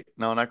 Not great.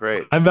 No, not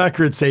great.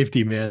 Linebacker at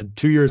safety, man.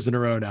 2 years in a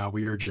row now.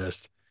 We are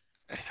just.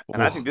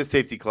 And I think this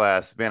safety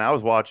class, man, I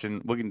was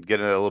watching. We can get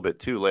into it a little bit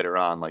too later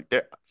on. Like,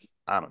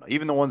 I don't know.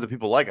 Even the ones that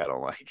people like, I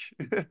don't like.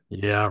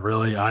 Yeah,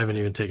 really. I haven't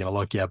even taken a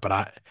look yet,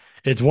 but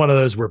it's one of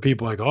those where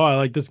people are like, oh, I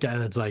like this guy,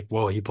 and it's like,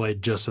 well, he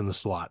played just in the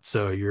slot,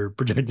 so you're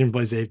projecting to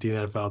play safety in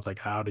the NFL. It's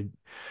like,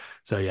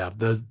 so yeah,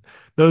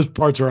 those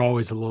parts are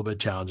always a little bit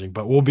challenging,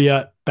 but we'll be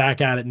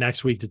back at it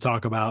next week to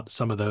talk about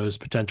some of those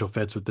potential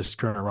fits with this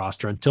current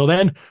roster. Until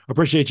then,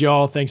 appreciate you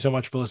all. Thanks so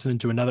much for listening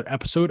to another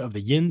episode of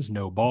the Yins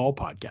No Ball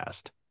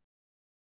podcast.